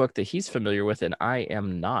this is a book that he's familiar with and I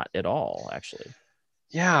am not at all, actually.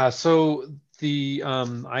 Yeah, so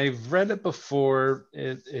I've read it before.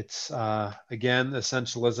 It's again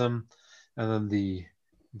Essentialism, and then the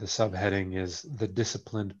subheading is The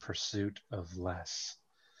Disciplined Pursuit of Less.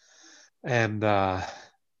 And the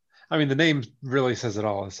name really says it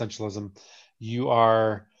all. Essentialism. You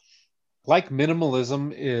are like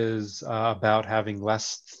minimalism is about having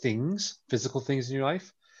less things, physical things in your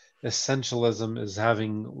life. Essentialism is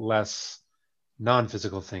having less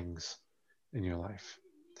non-physical things in your life.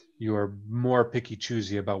 You are more picky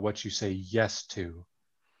choosy about what you say yes to.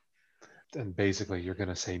 And basically, you're going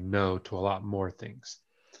to say no to a lot more things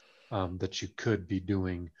that you could be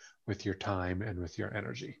doing with your time and with your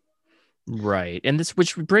energy. Right. And this,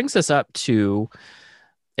 which brings us up to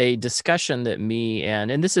a discussion that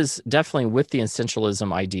and this is definitely with the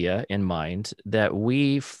essentialism idea in mind, that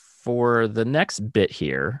we, for the next bit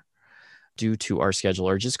here, due to our schedule,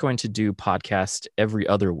 are just going to do podcast every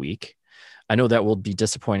other week. I know that will be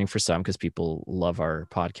disappointing for some because people love our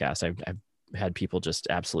podcast. I've had people just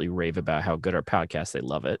absolutely rave about how good our podcast. They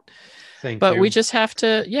love it. Thank you. We just have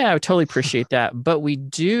to, I totally appreciate that. But we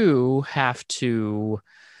do have to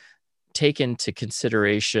take into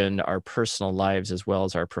consideration our personal lives as well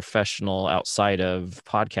as our professional outside of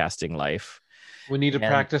podcasting life. We need to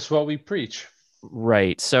practice what we preach.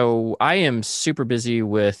 Right. So I am super busy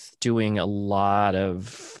with doing a lot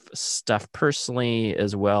of stuff personally,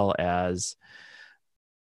 as well as,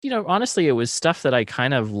 honestly, it was stuff that I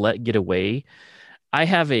kind of let get away. I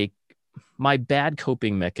have my bad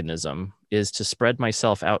coping mechanism is to spread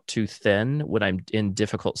myself out too thin when I'm in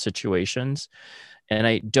difficult situations, and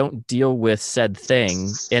I don't deal with said thing,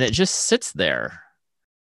 and it just sits there.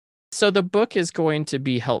 So the book is going to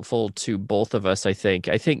be helpful to both of us, I think.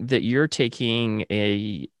 I think that you're taking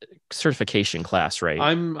a certification class, right?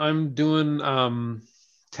 I'm doing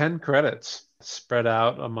 10 credits spread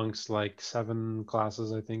out amongst 7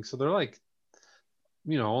 classes, I think. So they're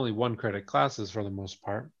only 1 credit classes for the most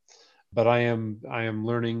part. But I am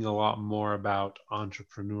learning a lot more about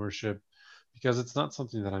entrepreneurship because it's not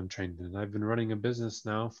something that I'm trained in. I've been running a business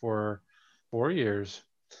now for 4 years.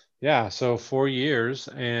 Yeah, so 4 years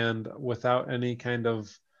and without any kind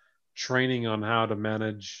of training on how to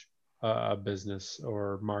manage a business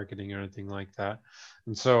or marketing or anything like that.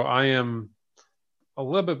 And so I am a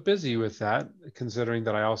little bit busy with that, considering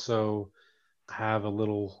that I also have a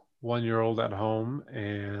little 1 year old at home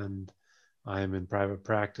and I'm in private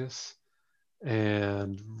practice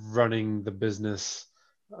and running the business,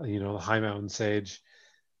 High Mountain Sage,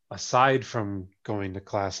 aside from going to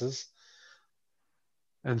classes.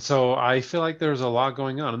 And so I feel like there's a lot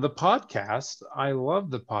going on. And the podcast, I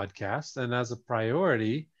love the podcast. And as a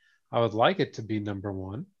priority, I would like it to be number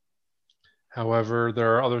one. However,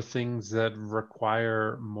 there are other things that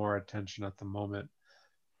require more attention at the moment.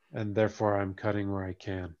 And therefore, I'm cutting where I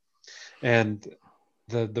can. And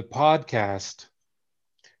the podcast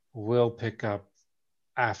will pick up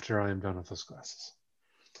after I'm done with those classes.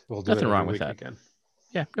 We'll do it Nothing every wrong with week that. again.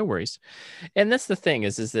 Yeah, no worries. And that's the thing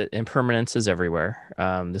is that impermanence is everywhere.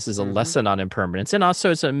 This is a Mm-hmm. lesson on impermanence, and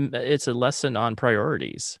also it's a lesson on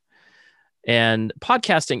priorities. And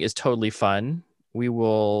podcasting is totally fun. We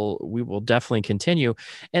will definitely continue.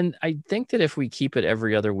 And I think that if we keep it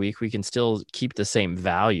every other week, we can still keep the same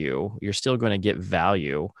value. You're still going to get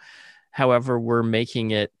value. However, we're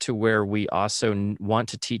making it to where we also want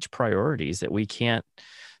to teach priorities that we can't.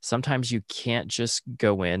 Sometimes you can't just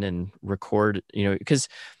go in and record, because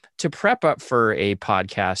to prep up for a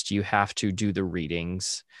podcast, you have to do the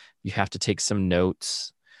readings, you have to take some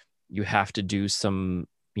notes, you have to do some,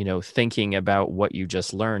 thinking about what you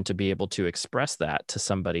just learned to be able to express that to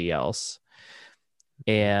somebody else.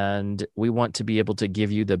 And we want to be able to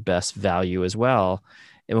give you the best value as well.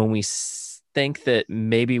 And when we think that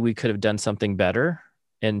maybe we could have done something better,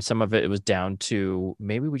 and some of it was down to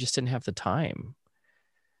maybe we just didn't have the time,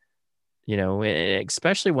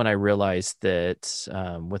 especially when I realized that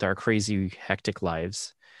with our crazy, hectic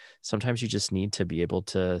lives, sometimes you just need to be able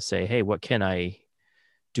to say, hey, what can I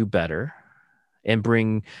do better and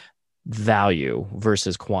bring value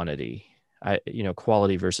versus quantity?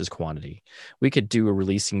 Quality versus quantity. We could do a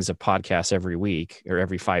releasings of podcasts every week or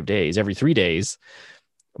every 5 days, every 3 days,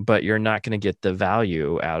 but you're not going to get the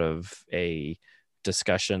value out of a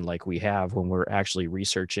discussion like we have when we're actually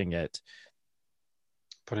researching it,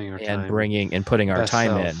 Putting our and time, putting our best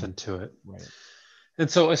time self in. into it. Right. And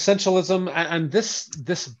so essentialism, and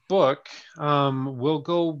this book will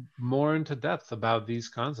go more into depth about these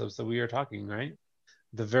concepts that we are talking, right?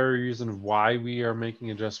 The very reason why we are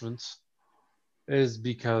making adjustments is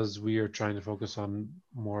because we are trying to focus on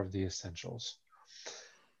more of the essentials.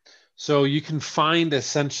 So you can find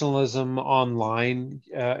essentialism online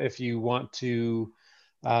if you want to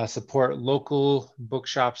support local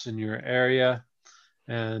bookshops in your area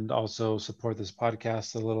and also support this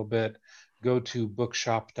podcast a little bit. Go to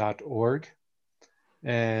bookshop.org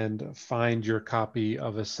and find your copy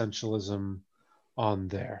of Essentialism on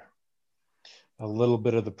there. A little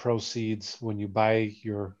bit of the proceeds when you buy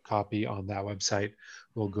your copy on that website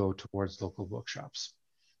will go towards local bookshops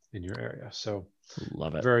in your area. So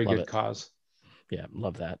Love it. very Love good it. cause. Yeah,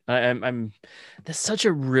 love that. I'm that's such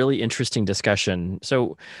a really interesting discussion.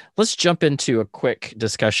 So let's jump into a quick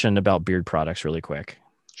discussion about beard products really quick.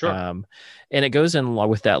 Sure. And it goes in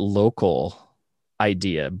with that local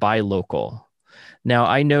idea, buy local. Now,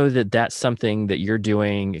 I know that that's something that you're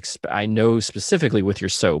doing. I know specifically with your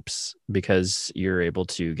soaps because you're able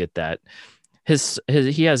to get that.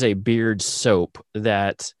 He has a beard soap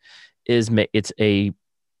that it's a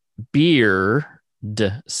beard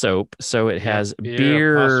soap, so it has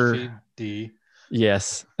beer. D.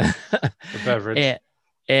 Yes. The beverage.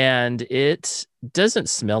 And it doesn't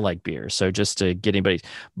smell like beer. So just to get anybody,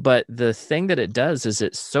 but the thing that it does is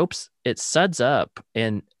it suds up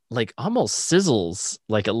and like almost sizzles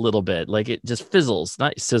like a little bit, like it just fizzles,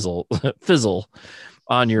 not sizzle, fizzle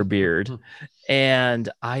on your beard. And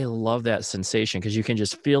I love that sensation because you can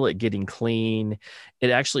just feel it getting clean.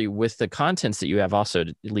 It actually, with the contents that you have, also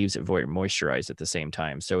it leaves it very moisturized at the same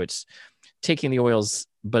time. So it's taking the oils,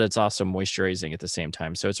 but it's also moisturizing at the same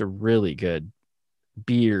time. So it's a really good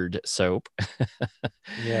beard soap.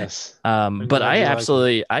 Yes. But I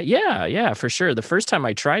absolutely, yeah, for sure. The first time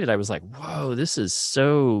I tried it, I was like, whoa, this is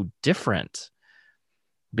so different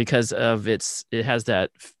because of it has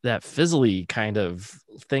that fizzly kind of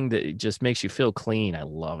thing that just makes you feel clean. I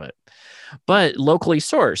love it. But locally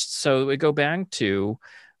sourced. So we go back to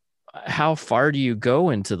how far do you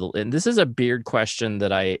go into and this is a beard question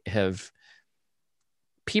that I have.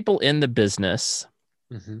 People in the business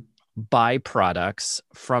buy products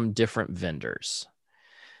from different vendors.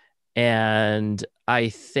 And I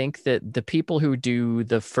think that the people who do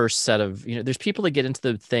the first set of, there's people that get into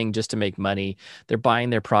the thing just to make money. They're buying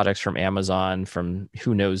their products from Amazon, from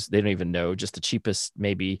who knows, they don't even know, just the cheapest,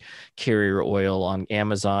 maybe carrier oil on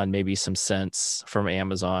Amazon, maybe some scents from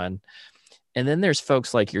Amazon. And then there's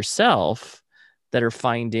folks like yourself that are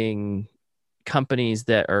finding companies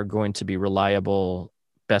that are going to be reliable,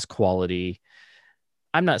 best quality.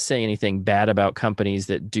 I'm not saying anything bad about companies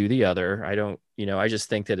that do the other. I don't, I just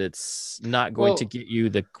think that it's not going to Well, get you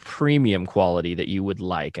the premium quality that you would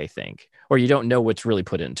like, I think, or you don't know what's really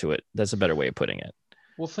put into it. That's a better way of putting it.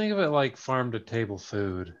 well, think of it like farm to table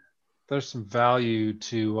food. There's some value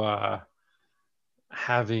to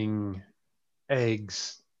having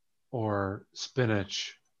eggs or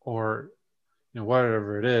spinach or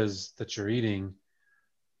whatever it is that you're eating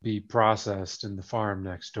be processed in the farm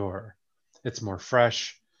next door. It's more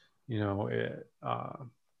fresh,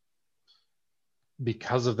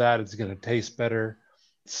 because of that, it's going to taste better.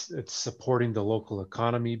 It's supporting the local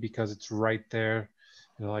economy because it's right there.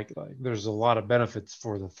 Like there's a lot of benefits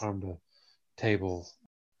for the farm to table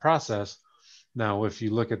process. Now, if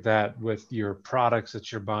you look at that with your products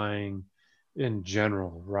that you're buying in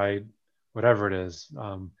general, right? Whatever it is,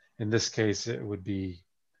 in this case, it would be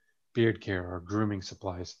beard care or grooming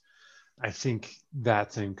supplies. I think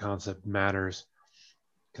that same concept matters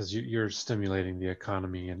because you're stimulating the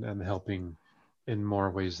economy and helping in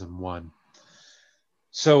more ways than one.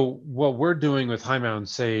 So what we're doing with High Mountain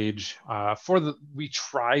Sage, we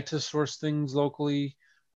try to source things locally.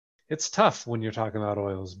 It's tough when you're talking about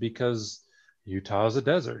oils because Utah is a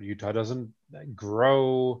desert. Utah doesn't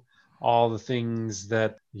grow all the things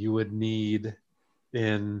that you would need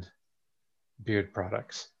in beard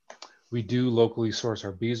products. We do locally source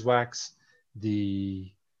our beeswax.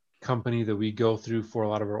 The company that we go through for a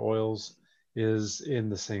lot of our oils is in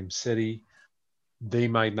the same city. They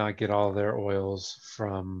might not get all of their oils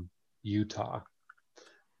from Utah,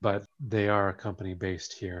 but they are a company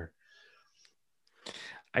based here.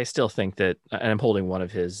 I still think that, and I'm holding one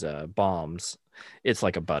of his balms. It's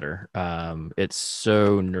like a butter. It's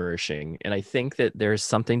so nourishing. And I think that there's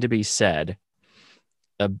something to be said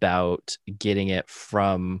about getting it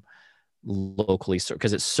from locally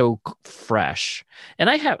because it's so fresh. And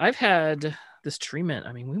I've had this treatment.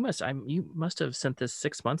 I mean, you must have sent this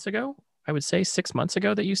 6 months ago. I would say 6 months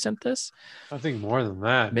ago that you sent this. I think more than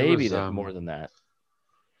that. It Maybe was that more than that.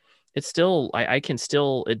 It's still, I can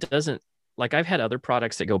still, it doesn't, like I've had other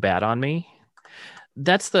products that go bad on me.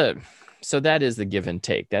 So that is the give and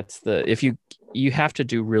take. If you have to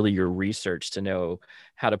do really your research to know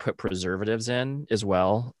how to put preservatives in as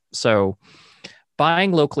well. So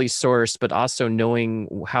buying locally sourced, but also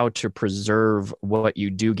knowing how to preserve what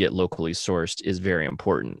you do get locally sourced is very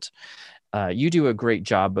important. You do a great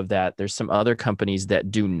job of that. There's some other companies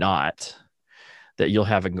that do not, that you'll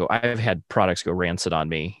have and go. I've had products go rancid on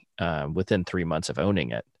me within 3 months of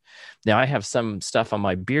owning it. Now I have some stuff on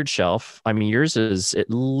my beard shelf. I mean, yours is at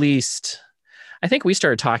least, I think we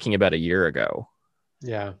started talking about a year ago.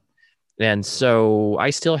 Yeah. And so I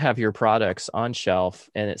still have your products on shelf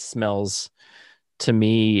and it smells, to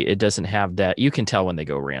me, it doesn't have that. You can tell when they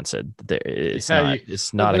go rancid. It's not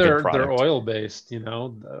a good they're product. oil based, the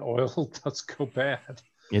oil does go bad.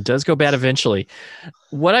 It does go bad eventually.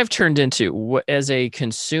 What I've turned into as a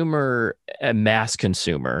consumer, a mass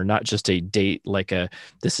consumer, not just a date like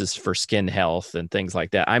this is for skin health and things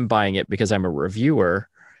like that. I'm buying it because I'm a reviewer,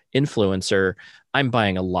 influencer. I'm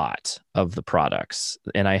buying a lot of the products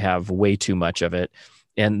and I have way too much of it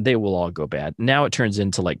and they will all go bad. Now it turns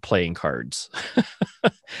into like playing cards,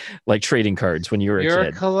 like trading cards when you were You're a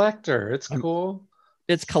kid. A collector. It's cool.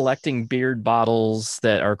 It's collecting beard bottles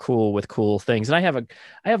that are cool with cool things. And I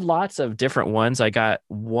have lots of different ones. I got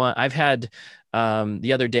one, I've had,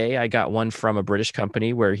 the other day, I got one from a British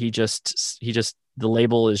company where the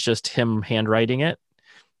label is just him handwriting it.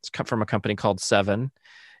 It's come from a company called Seven.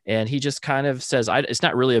 And he just kind of says, it's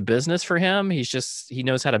not really a business for him. He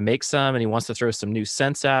knows how to make some and he wants to throw some new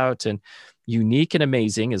scents out, and unique and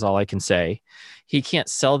amazing is all I can say. He can't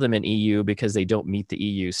sell them in EU because they don't meet the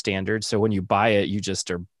EU standards. So when you buy it,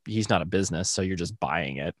 he's not a business. So you're just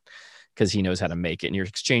buying it because he knows how to make it, and you're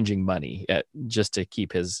exchanging money just to keep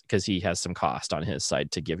because he has some cost on his side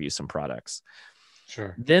to give you some products.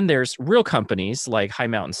 Sure. Then there's real companies like High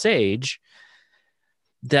Mountain Sage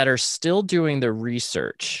that are still doing the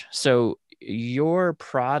research. So your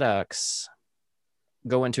products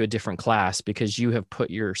go into a different class because you have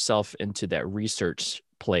put yourself into that research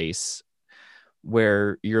place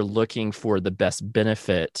where you're looking for the best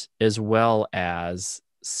benefit as well as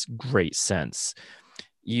great sense.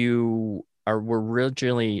 We're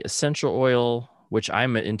originally essential oil which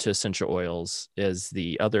I'm into essential oils, is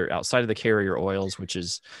the other outside of the carrier oils, which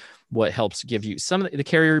is what helps give you some of the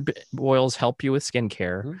carrier oils help you with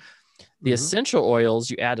skincare. Mm-hmm. The Mm-hmm. essential oils,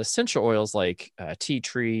 you add essential oils like tea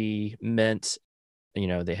tree, mint.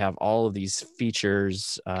 They have all of these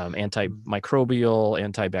features, antimicrobial,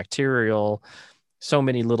 antibacterial, so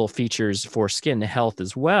many little features for skin health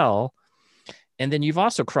as well. And then you've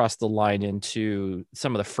also crossed the line into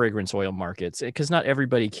some of the fragrance oil markets, because not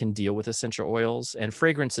everybody can deal with essential oils, and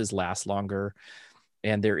fragrances last longer.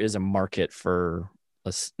 And there is a market for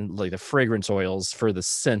like the fragrance oils for the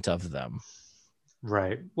scent of them.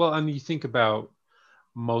 Right. Well, and you think about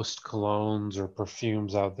most colognes or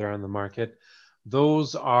perfumes out there on the market,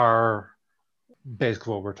 those are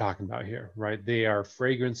basically what we're talking about here, right? They are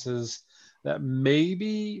fragrances that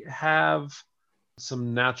maybe have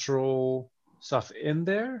some natural stuff in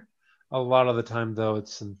there. A lot of the time, though,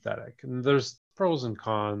 it's synthetic. And there's pros and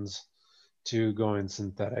cons to going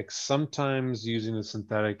synthetic. Sometimes using the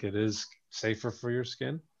synthetic, it is safer for your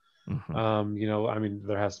skin. I mean,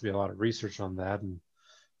 there has to be a lot of research on that,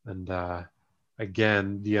 and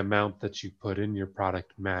again, the amount that you put in your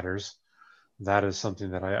product matters. That is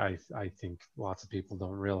something that I think lots of people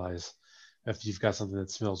don't realize. If you've got something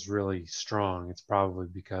that smells really strong, it's probably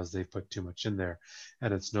because they've put too much in there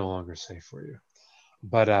and it's no longer safe for you.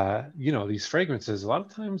 But these fragrances, a lot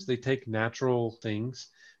of times they take natural things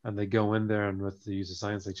and they go in there, and with the use of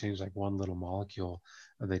science, they change like one little molecule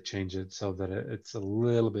and they change it so that it's a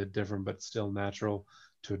little bit different, but still natural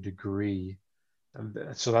to a degree. And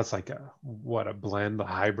so that's like a blend, a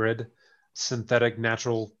hybrid, synthetic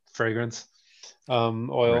natural fragrance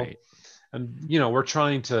oil. Right. And we're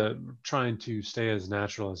trying to stay as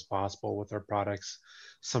natural as possible with our products.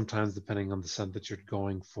 Sometimes, depending on the scent that you're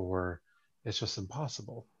going for, it's just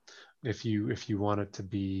impossible if you want it to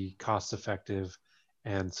be cost effective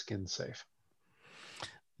and skin safe.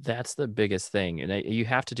 That's the biggest thing. And you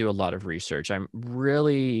have to do a lot of research. I'm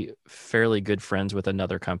really fairly good friends with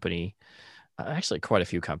another company, actually quite a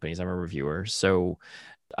few companies. I'm a reviewer. So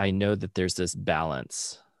I know that there's this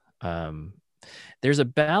balance. There's a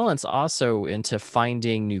balance also into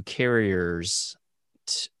finding new carriers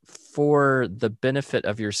for the benefit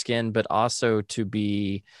of your skin, but also to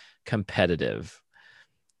be competitive.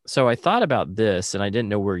 So I thought about this, and I didn't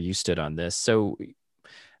know where you stood on this. So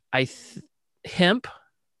hemp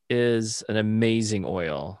is an amazing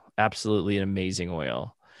oil, absolutely an amazing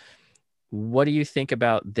oil. What do you think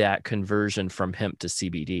about that conversion from hemp to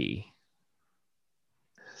CBD?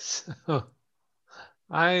 So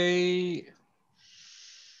I,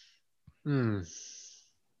 hmm,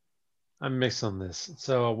 I'm mixed on this.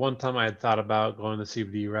 So one time I had thought about going the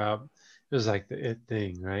CBD route. It was like the it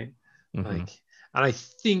thing, right? Mm-hmm. Like, and I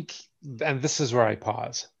think, and this is where I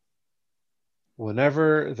pause.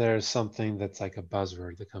 Whenever there's something that's like a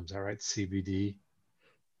buzzword that comes out, right? CBD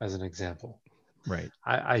as an example. Right.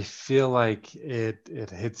 I feel like it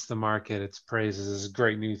hits the market, it's praises, it's a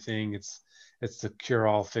great new thing. It's the cure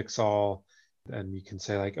all, fix all. And you can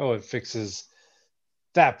say like, oh, it fixes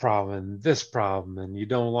that problem and this problem, and you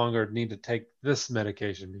no longer need to take this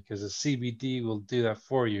medication because the CBD will do that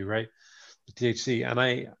for you, right? The THC. And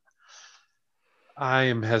I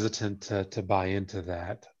am hesitant to buy into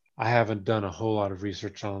that. I haven't done a whole lot of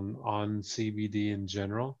research on CBD in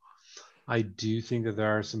general. I do think that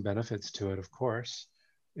there are some benefits to it, of course.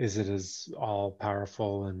 Is it as all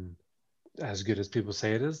powerful and as good as people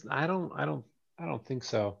say it is? I don't think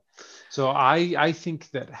so. So I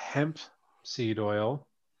think that hemp seed oil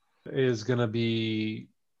is going to be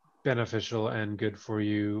beneficial and good for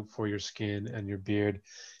you, for your skin and your beard.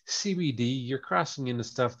 CBD, you're crossing into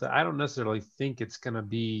stuff that I don't necessarily think it's going to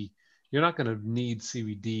be, you're not going to need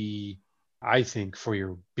CBD, I think, for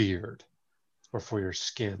your beard or for your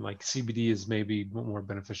skin. Like CBD is maybe more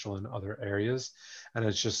beneficial in other areas. And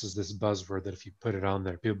it's just as this buzzword that if you put it on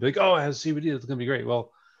there, people be like, oh, it has CBD, it's going to be great.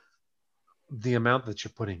 Well, the amount that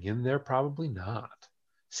you're putting in there, probably not.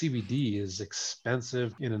 CBD is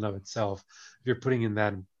expensive in and of itself. If you're putting in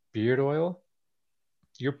that beard oil,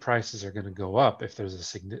 your prices are going to go up if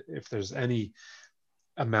there's any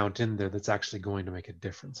amount in there that's actually going to make a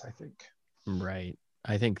difference, I think. Right.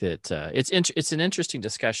 I think that it's an interesting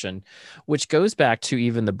discussion, which goes back to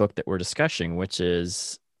even the book that we're discussing, which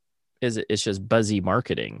it's just buzzy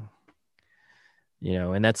marketing,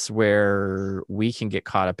 and that's where we can get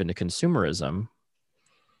caught up into consumerism.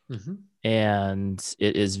 Mm-hmm. And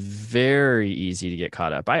it is very easy to get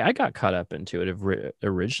caught up. I got caught up into it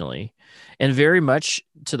originally, and very much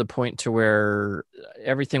to the point to where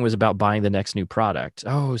everything was about buying the next new product.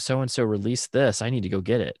 Oh, so and so released this, I need to go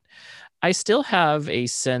get it. I still have a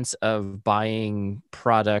sense of buying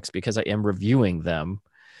products because I am reviewing them,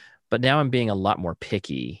 but now I'm being a lot more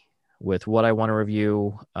picky with what I want to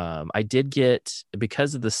review. I did get,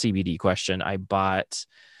 because of the CBD question, I bought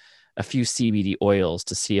a few CBD oils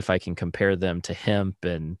to see if I can compare them to hemp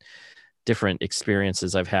and different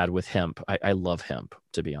experiences I've had with hemp. I love hemp,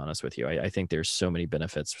 to be honest with you. I think there's so many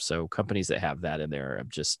benefits. So companies that have that in there, I'm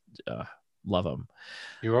just love them.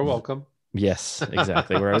 You are welcome. Yes,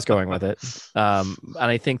 exactly where I was going with it. And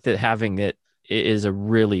I think that having it is a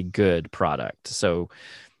really good product. So,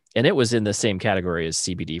 and it was in the same category as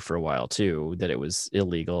CBD for a while too, that it was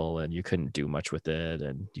illegal and you couldn't do much with it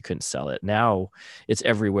and you couldn't sell it. Now it's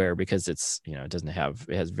everywhere because it's,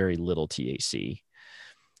 it has very little THC,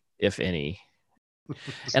 if any.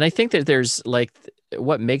 And I think that there's like,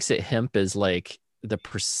 what makes it hemp is like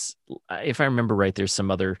if I remember right, there's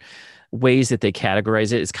some other ways that they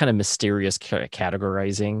categorize it. It's kind of mysterious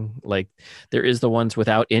categorizing. Like there is the ones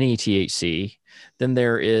without any THC. Then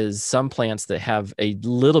there is some plants that have a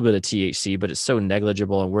little bit of THC, but it's so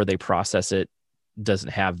negligible, and where they process it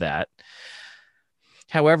doesn't have that.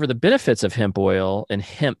 However, the benefits of hemp oil and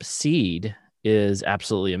hemp seed is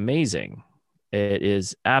absolutely amazing. It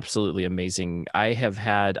is absolutely amazing. I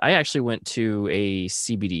actually went to a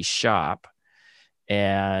CBD shop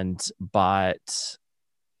and bought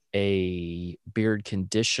a beard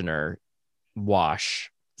conditioner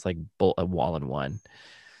wash. It's like a all-in-one.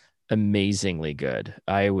 Amazingly good.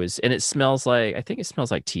 And it smells like, I think it smells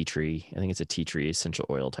like tea tree. I think it's a tea tree essential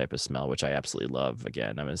oil type of smell, which I absolutely love.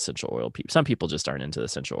 Again, I'm an essential oil people. Some people just aren't into the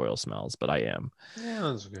essential oil smells, but I am. Yeah,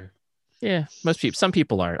 that's okay. Yeah, some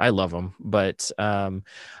people aren't. I love them, but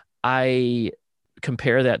I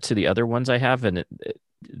compare that to the other ones I have, and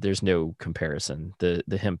there's no comparison. The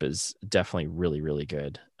hemp is definitely really, really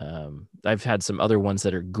good. I've had some other ones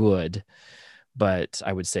that are good, but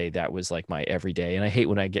I would say that was like my everyday. And I hate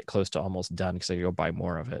when I get close to almost done because I go buy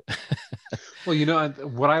more of it. Well,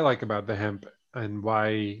 what I like about the hemp and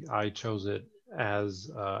why I chose it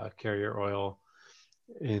as a carrier oil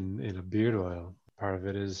in a beard oil, part of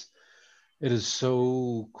it is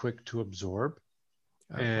so quick to absorb,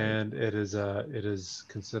 and Right. it is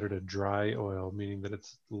considered a dry oil, meaning that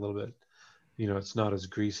it's a little bit, it's not as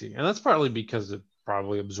greasy, and that's partly because it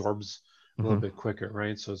probably absorbs a little Mm-hmm. bit quicker,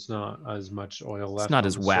 right? So it's not as much oil It's left not on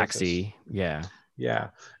as the surface. waxy. Yeah. Yeah,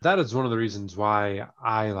 that is one of the reasons why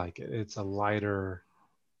I like it. It's a lighter,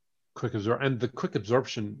 quick absorb, and the quick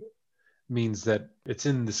absorption means that it's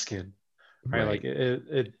in the skin, right? Right.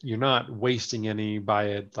 Like you're not wasting any by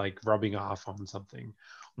it like rubbing off on something,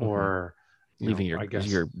 Mm-hmm. or Leaving I guess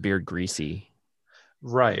your beard greasy.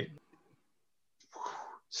 right,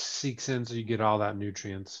 seeks in, so you get all that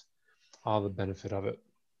nutrients, all the benefit of it.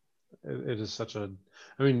 It is such a,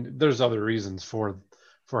 I mean, there's other reasons for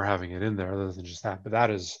having it in there other than just that, but that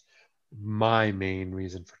is my main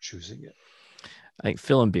reason for choosing it. I think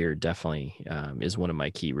fill and beard definitely is one of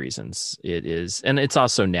my key reasons. It is, and it's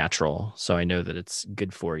also natural, so I know that it's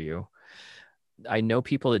good for you. I know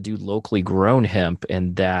people that do locally grown hemp,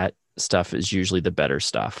 and that stuff is usually the better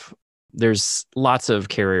stuff. There's lots of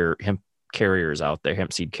hemp carriers out there,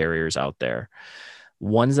 hemp seed carriers out there.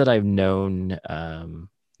 Ones that I've known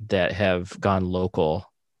that have gone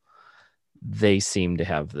local, they seem to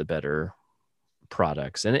have the better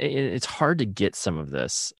products, and it's hard to get some of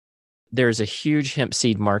this. There's a huge hemp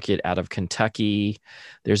seed market out of Kentucky.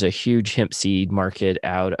 There's a huge hemp seed market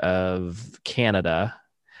out of Canada.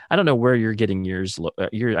 I don't know where you're getting yours.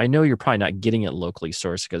 I know you're probably not getting it locally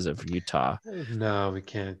sourced because of Utah, No, we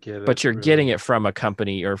can't get it but you're getting really. it from a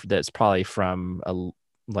company, or that's probably from a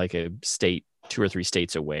state, 2 or 3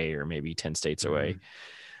 states away, or maybe 10 states away. Mhm.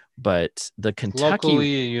 But the Kentucky,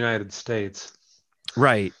 Locally in United States.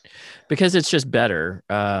 right, because it's just better.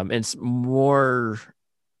 It's more.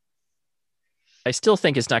 I still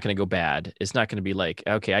think it's not going to go bad. It's not going to be like,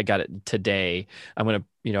 okay, I got it today. I'm going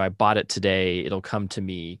to, I bought it today. It'll come to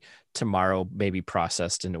me tomorrow, maybe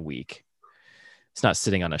processed in a week. It's not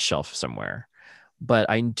sitting on a shelf somewhere. But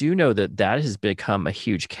I do know that that has become a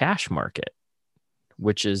huge cash market,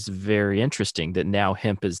 which is very interesting, that now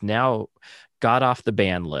hemp is now got off the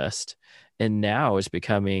ban list and now is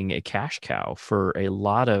becoming a cash cow for a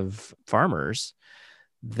lot of farmers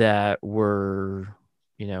that were,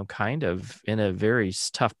 kind of in a very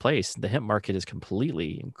tough place. The hemp market is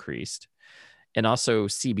completely increased, and also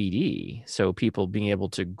CBD. So people being able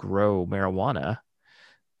to grow marijuana,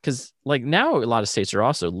 because like now a lot of states are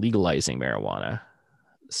also legalizing marijuana. Mhm.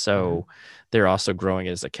 So they're also growing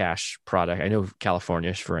it as a cash product. I know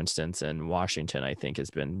California, for instance, and Washington, I think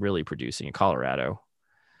has been really producing, in Colorado.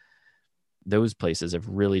 those places have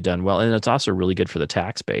really done well. And it's also really good for the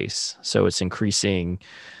tax base. So it's increasing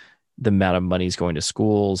the amount of money is going to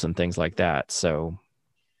schools and things like that. So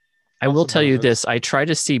I will Also tell you benefits. this. I tried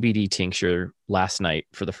a CBD tincture last night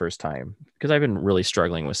for the first time because I've been really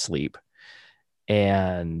struggling with sleep.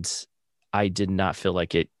 And I did not feel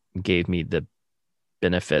like it gave me the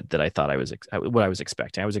benefit that I thought what I was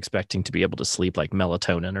expecting. I was expecting to be able to sleep like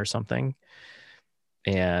melatonin or something.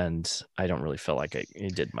 And I don't really feel like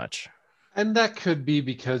it did much. And that could be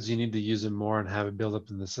because you need to use it more and have it build up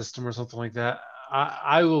in the system or something like that.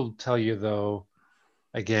 I will tell you though,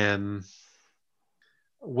 again,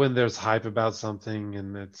 when there's hype about something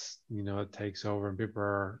and it's, it takes over and people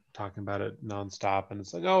are talking about it nonstop and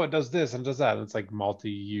it's like, oh, it does this and does that. And it's like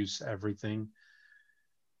multi-use everything.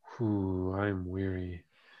 Whew, I'm weary.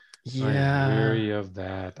 I am Yeah. weary of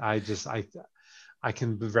that. I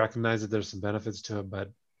can recognize that there's some benefits to it,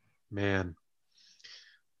 but man.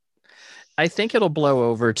 I think it'll blow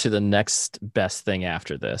over to the next best thing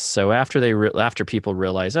after this. So after people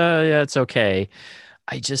realize, oh yeah, it's okay.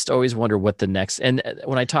 I just always wonder what the next and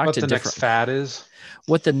when I talk What to the next different fad is.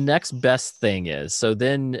 what the next best thing is. So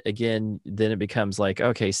then again, then it becomes like,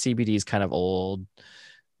 okay, CBD is kind of old.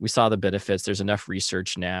 We saw the benefits. There's enough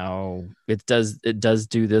research now. It does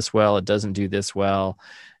do this well. It doesn't do this well.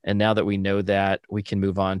 And now that we know that, we can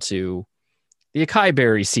move on to the acai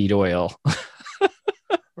berry seed oil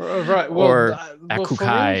Right. or Well, for me,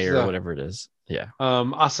 akukai or whatever it is. Yeah.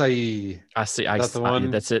 acai. I see. Is that the one?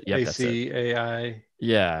 That's it. Yep. That's it. ACAI.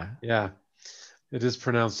 Yeah. Yeah, it is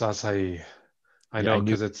pronounced acai. I Yeah. I know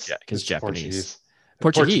knew. because Yeah. Because it's Japanese. Portuguese.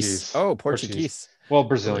 Portuguese. Portuguese. Oh, Portuguese. Portuguese. Well, Really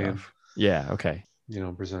Brazilian. off. Yeah. Okay.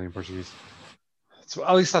 Brazilian Portuguese. So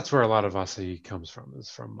at least that's where a lot of acai comes from. Is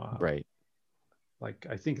from Right. like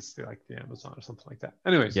I think it's like the Amazon or something like that.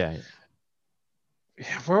 Anyways, Yeah.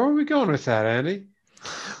 yeah, where are we going with that, Andy?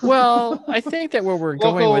 Well, I think that where we're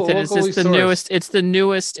going with it is Locally it's the sourced. newest.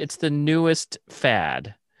 It's the newest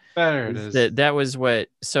fad. There it Is is. that was what?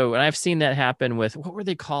 So, and I've seen that happen with what were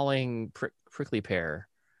they calling prickly pear?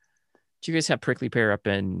 Do you guys have prickly pear up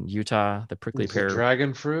in Utah? The prickly Is it pear?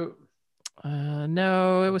 dragon fruit?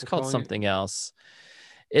 No, it What was they're called calling it? something else.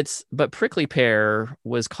 But prickly pear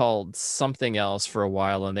was called something else for a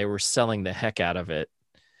while, and they were selling the heck out of it.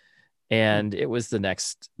 Hmm. And it was the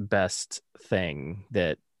next best thing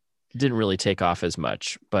that didn't really take off as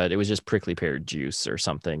much, but it was just prickly pear juice or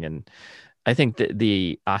something. And I think that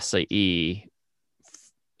the acai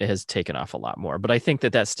has taken off a lot more, but I think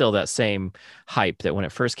that that's still that same hype that when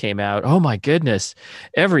it first came out, oh my goodness,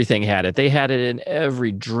 everything had it. They had it in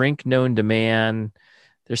every drink known to man.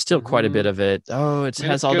 There's still quite a bit Mm-hmm. of it. Oh, it I mean,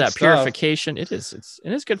 has it's all good that stuff. purification. It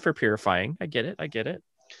is good for purifying. I get it. I get it.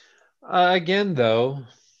 Again, though,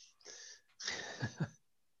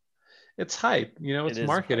 it's hype. It It's is hype.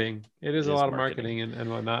 marketing. It is It a is lot of marketing. marketing and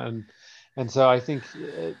whatnot. And so I think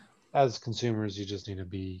as consumers, you just need to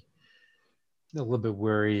be a little bit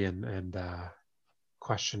wary and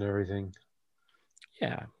question everything.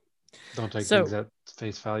 Yeah. Don't take things So at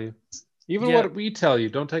face value. Even yeah. what we tell you,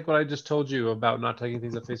 don't take what I just told you about not taking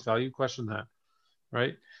things at face value. Question that,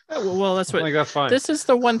 right? Well, that's what Like that's fine. this is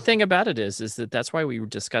the one thing about it is that that's why we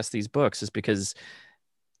discuss these books is because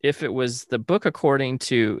if it was the book according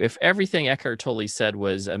to if everything Eckhart Tolle said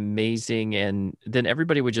was amazing and then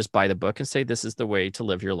everybody would just buy the book and say this is the way to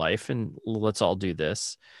live your life and let's all do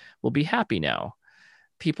this. We'll be happy now.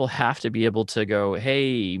 People have to be able to go,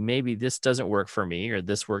 hey, maybe this doesn't work for me or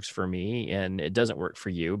this works for me and it doesn't work for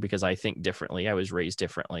you because I think differently. I was raised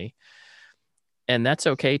differently. And that's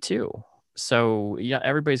okay too. So, yeah,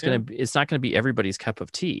 Yeah. it's not going to be everybody's cup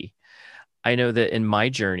of tea. I know that in my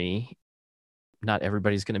journey, not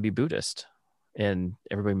everybody's going to be Buddhist and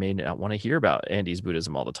everybody may not want to hear about Andy's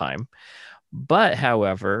Buddhism all the time. But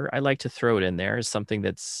however, I like to throw it in there as something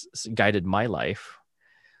that's guided my life.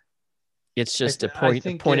 It's just I a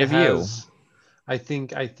think point it of view. has. I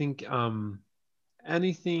think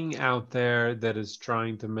anything out there that is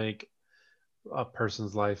trying to make a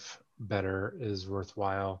person's life better is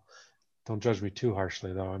worthwhile. Don't judge me too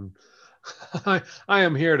harshly, though. I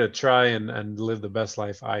am here to try and live the best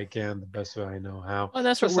life I can, the best way I know how, Well,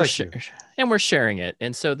 that's what just like you. we're sharing it.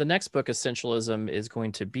 And so the next book, Essentialism, is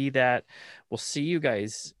going to be that. We'll see you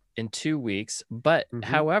guys in 2 weeks. But Hmm.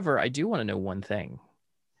 however, I do want to know one thing.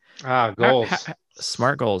 Goals.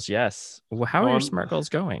 Smart goals, yes. Well, how are your On smart goals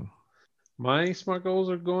going? my smart goals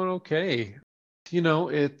are going okay.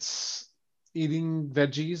 It's eating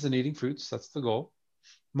veggies and eating fruits. That's the goal.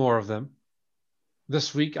 More of them.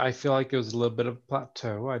 This week, I feel like it was a little bit of a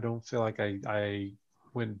plateau. I don't feel like I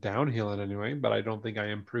went downhill in any way, but I don't think I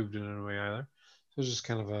improved in any way either. So it's just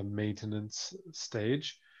kind of a maintenance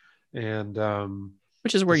stage. And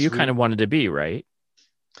Which is where this you kind week, of wanted to be, right?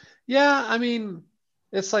 yeah, I mean,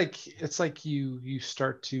 it's like you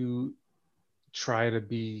start to try to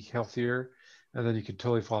be healthier, and then you could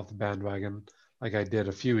totally fall off the bandwagon like I did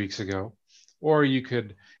a few weeks ago, or you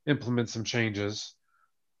could implement some changes.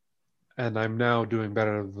 And I'm now doing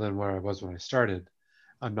better than where I was when I started.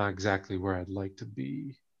 I'm not exactly where I'd like to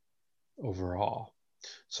be overall.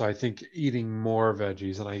 So I think eating more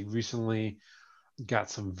veggies, and I recently got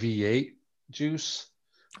some V8 juice,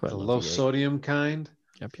 Oh, I the love low V8. sodium kind,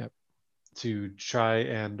 Yep, yep. to try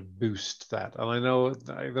and boost that. And I know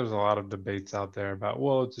there's a lot of debates out there about,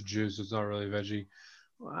 well, it's a juice, it's not really veggie.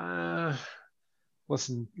 Uh,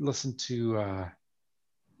 listen to,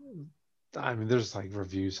 I mean, there's like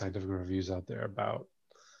reviews, scientific reviews out there about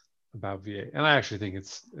V8, and I actually think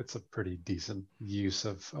it's a pretty decent use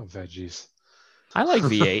of veggies. I like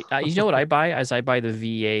V8. You know what I buy? As I buy the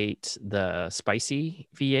V8, the spicy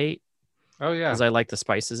V8, Oh because yeah, I like the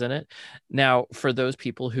spices in it. Now, for those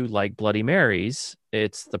people who like Bloody Marys,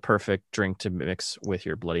 it's the perfect drink to mix with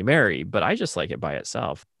your Bloody Mary, but I just like it by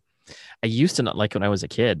itself. I used to not like it when I was a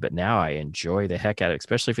kid, but now I enjoy the heck out of it,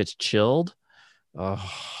 especially if it's chilled. Oh,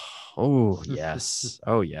 oh yes.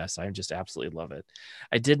 Oh yes. I just absolutely love it.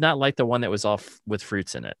 I did not like the one that was all with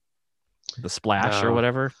fruits in it. The splash or no.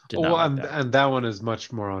 whatever. Did Oh, not well, like and that. and that one is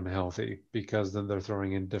much more unhealthy because then they're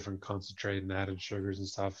throwing in different concentrate and added sugars and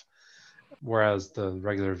stuff. Whereas the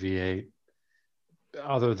regular V8,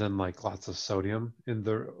 other than like lots of sodium in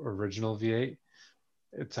the original V8,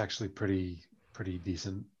 it's actually pretty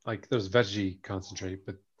decent. Like there's veggie concentrate,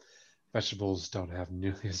 but vegetables don't have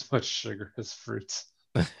nearly as much sugar as fruits.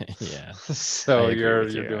 Yeah, I So agree you're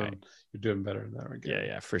with you're you. doing better in that Yeah, regard.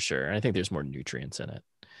 yeah, for sure. And I think there's more nutrients in it,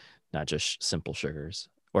 not just simple sugars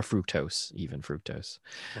or fructose, even fructose.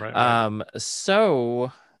 Right.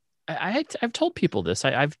 So I've told people this.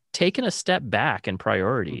 I've taken a step back in Mm-hmm.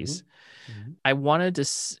 priorities. Mm-hmm. I wanted to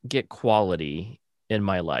get quality in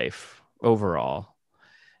my life overall,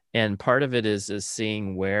 and part of it is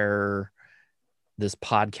seeing where this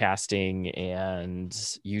podcasting and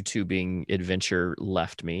YouTubing adventure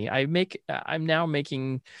left me. I'm now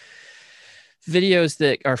making videos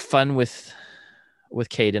that are fun with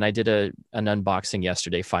Kate, and I did an unboxing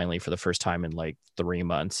yesterday finally for the first time in like 3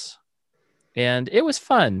 months. And it was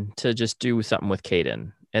fun to just do something with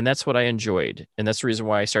Caden. And that's what I enjoyed. And that's the reason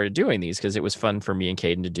why I started doing these, because it was fun for me and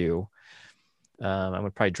Caden to do. I'm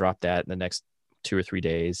gonna probably drop that in the next 2 or 3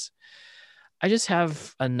 days. I just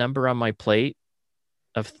have a number on my plate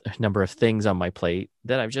of a number of things on my plate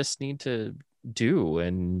that I just need to do.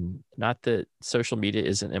 And not that social media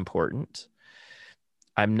isn't important.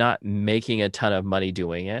 I'm not making a ton of money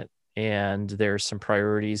doing it. And there's some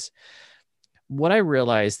priorities. What I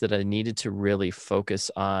realized that I needed to really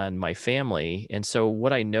focus on my family. And so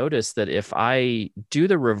what I noticed that if I do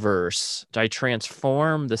the reverse, I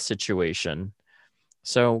transform the situation.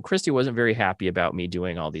 So Christy wasn't very happy about me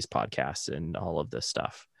doing all these podcasts and all of this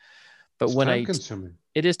stuff. But It's time consuming.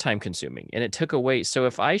 it is time consuming and it took away. So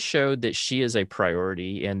if I showed that she is a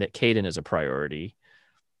priority and that Caden is a priority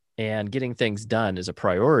and getting things done is a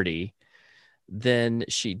priority, then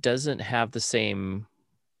she doesn't have the same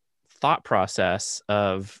thought process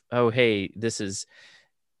of, oh, hey, this is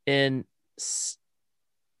in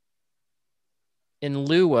in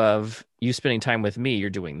lieu of you spending time with me, you're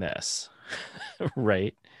doing this.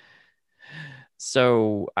 Right.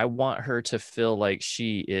 So I want her to feel like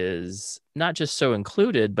she is not just so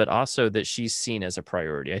included, but also that she's seen as a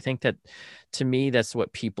priority. I think that to me, that's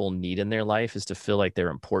what people need in their life, is to feel like they're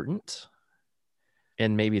important.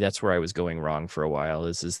 And maybe that's where I was going wrong for a while,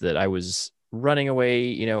 is that I was running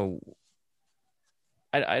away.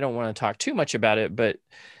 I don't want to talk too much about it, but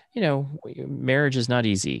marriage is not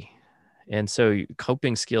easy. And so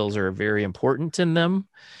coping skills are very important in them.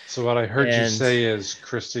 So what I heard you And say is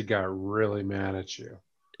Christy got really mad at you.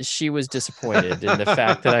 she was disappointed in the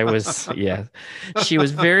fact that I was, yeah, she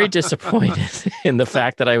was very disappointed in the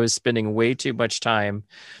fact that I was spending way too much time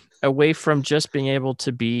away from just being able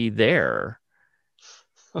to be there,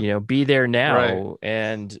 be there Right. now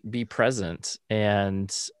and be present.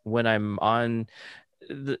 And when I'm on,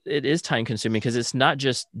 it is time consuming because it's not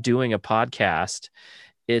just doing a podcast.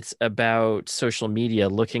 It's about social media,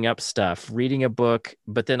 looking up stuff, reading a book,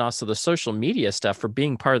 but then also the social media stuff. For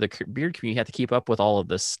being part of the beard community, you have to keep up with all of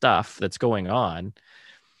this stuff that's going on,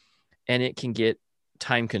 and it can get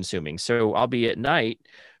time consuming. So I'll be at night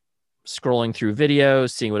scrolling through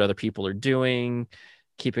videos, seeing what other people are doing,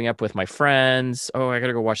 keeping up with my friends. Oh, I got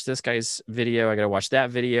to go watch this guy's video. I got to watch that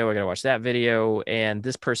video. I got to watch that video and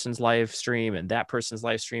this person's live stream and that person's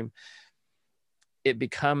live stream. it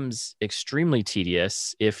becomes extremely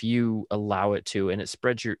tedious if you allow it to, and it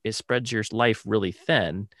spreads your life really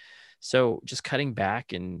thin. So just cutting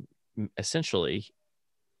back and essentially,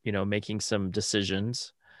 making some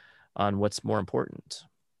decisions on what's more important.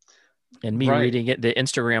 And me Right. reading it, the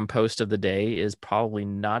Instagram post of the day is probably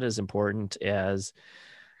not as important as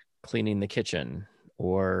cleaning the kitchen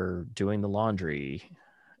or doing the laundry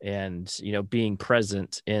and, being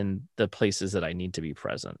present in the places that I need to be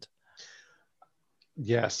present.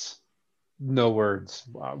 Yes. No words.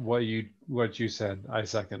 What you said, I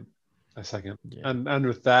second. Yeah. And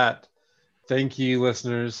with that, thank you,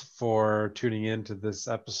 listeners, for tuning in to this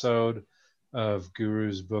episode of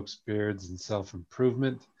Gurus, Books, Beards, and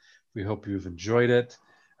Self-Improvement. We hope you've enjoyed it.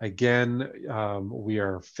 Again, we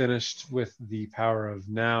are finished with The Power of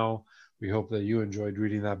Now. We hope that you enjoyed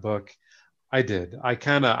reading that book. I did. I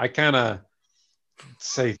kind of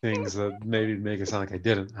say things that maybe make it sound like I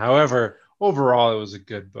didn't. However, overall, it was a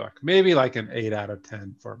good book. Maybe like an 8 out of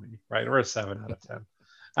 10 for me, right? Or a 7 out of 10.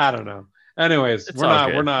 I don't know. Anyways, It's all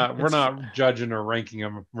good. we're not judging or ranking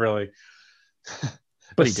them really.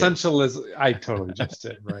 But he did. Essentialism, I totally just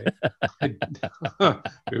did, right?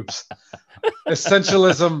 Oops.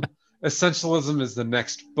 Essentialism is the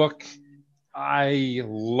next book. I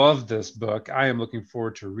love this book. I am looking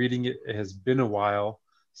forward to reading it. It has been a while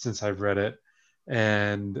since I've read it,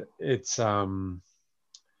 and it's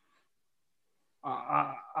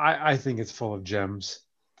I think it's full of gems.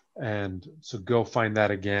 And so go find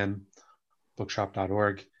that again,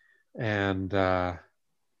 bookshop.org, and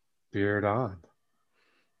beard on.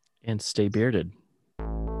 And stay bearded.